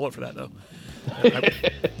Scott take the bullet for that, though.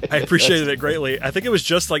 I appreciated it greatly. I think it was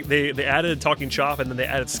just like they added Talking Chop and then they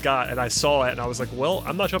added Scott, and I saw it and I was like, well,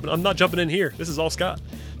 I'm not jumping in here. This is all Scott.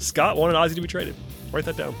 Scott wanted Ozzy to be traded. Write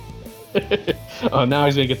that down. Now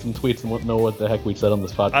he's gonna get some tweets and won't know what the heck we said on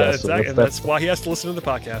this podcast. Exactly. That's why he has to listen to the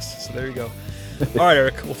podcast. So there you go. All right,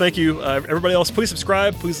 Eric. Well, thank you. Everybody else, please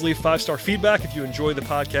subscribe. Please leave 5-star feedback if you enjoy the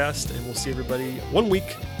podcast, and we'll see everybody 1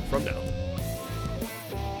 week from now.